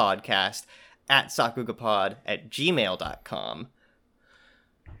this podcast at sakugapod@gmail.com.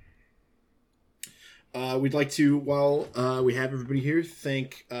 We'd like to, while we have everybody here,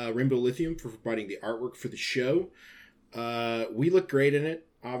 thank Rainbow Lithium for providing the artwork for the show. We look great in it,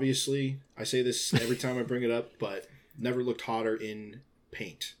 obviously. I say this every time I bring it up, but never looked hotter in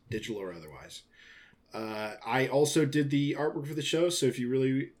paint, digital or otherwise. I also did the artwork for the show, so if you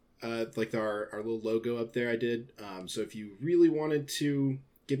really like our little logo up there, I did. So if you really wanted to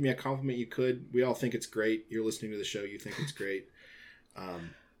give me a compliment, you could. We all think it's great. You're listening to the show, you think it's great.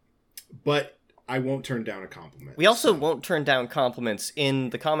 But I won't turn down a compliment. We also won't turn down compliments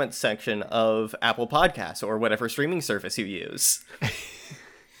in the comments section of Apple Podcasts or whatever streaming service you use.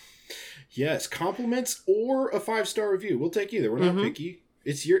 Yes, compliments or a 5-star review. We'll take either. We're not picky.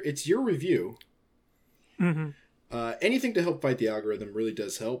 It's your review. Anything to help fight the algorithm really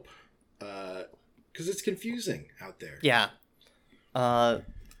does help, because it's confusing out there. Yeah.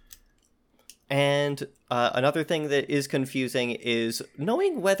 And another thing that is confusing is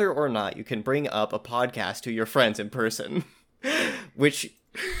knowing whether or not you can bring up a podcast to your friends in person, which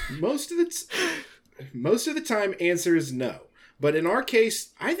most of the time answer is no. But in our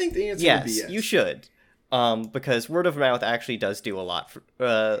case, I think the answer would be yes. You should, because word of mouth actually does do a lot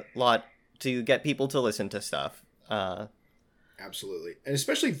to get people to listen to stuff. Absolutely. And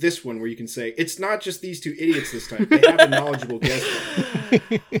especially this one where you can say, it's not just these two idiots this time. They have a knowledgeable guest.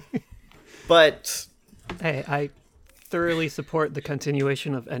 But hey, I thoroughly support the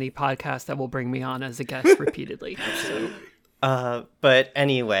continuation of any podcast that will bring me on as a guest repeatedly. Absolutely. But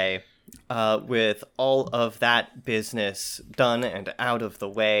anyway, with all of that business done and out of the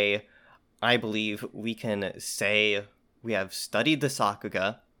way, I believe we can say we have studied the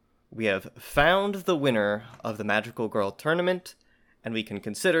Sakuga, we have found the winner of the Magical Girl tournament, and we can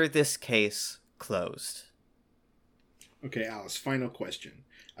consider this case closed. Okay, Alice, final question.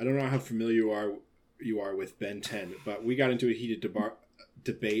 I don't know how familiar you are with Ben 10, but we got into a heated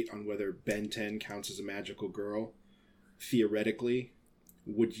debate on whether Ben 10 counts as a magical girl. Theoretically,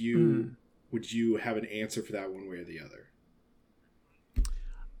 would you have an answer for that one way or the other?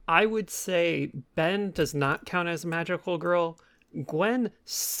 I would say Ben does not count as a magical girl. Gwen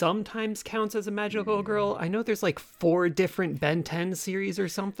sometimes counts as a magical girl. I know there's like 4 different Ben 10 series or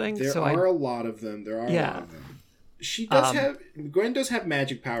something. There are a lot of them. A lot of them. She does Gwen does have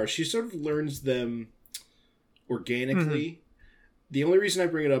magic powers. She sort of learns them organically. The only reason I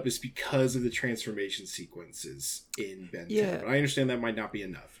bring it up is because of the transformation sequences in Ben 10. But I understand that might not be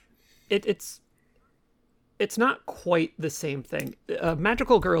enough. It's not quite the same thing.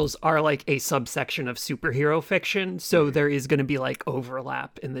 Magical girls are like a subsection of superhero fiction, so there is going to be like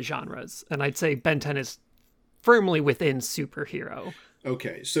overlap in the genres. And I'd say Ben 10 is firmly within superhero.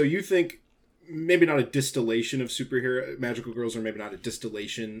 Okay, so you think maybe not a distillation of magical girls, or maybe not a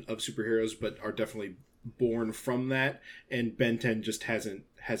distillation of superheroes, but are definitely born from that, and Ben 10 just hasn't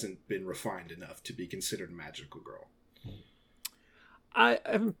been refined enough to be considered a magical girl. I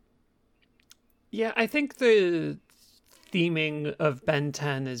think the theming of Ben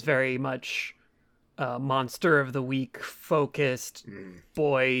 10 is very much monster of the week focused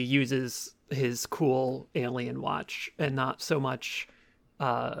boy uses his cool alien watch, and not so much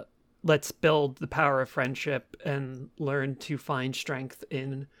let's build the power of friendship and learn to find strength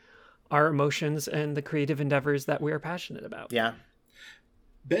in our emotions and the creative endeavors that we are passionate about. Yeah.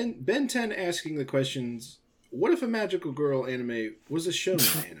 Ben 10 asking the questions, what if a magical girl anime was a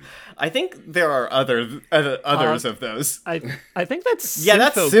shonen anime? I think there are others of those. I think that's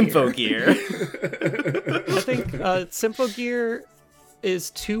that's Symphogear. Symphogear. I think Symphogear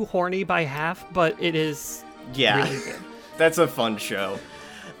is too horny by half, but it is really good. That's a fun show.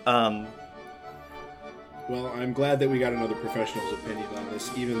 Well, I'm glad that we got another professional's opinion on this,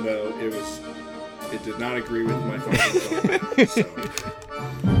 even though it did not agree with my final thought.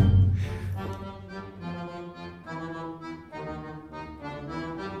 So.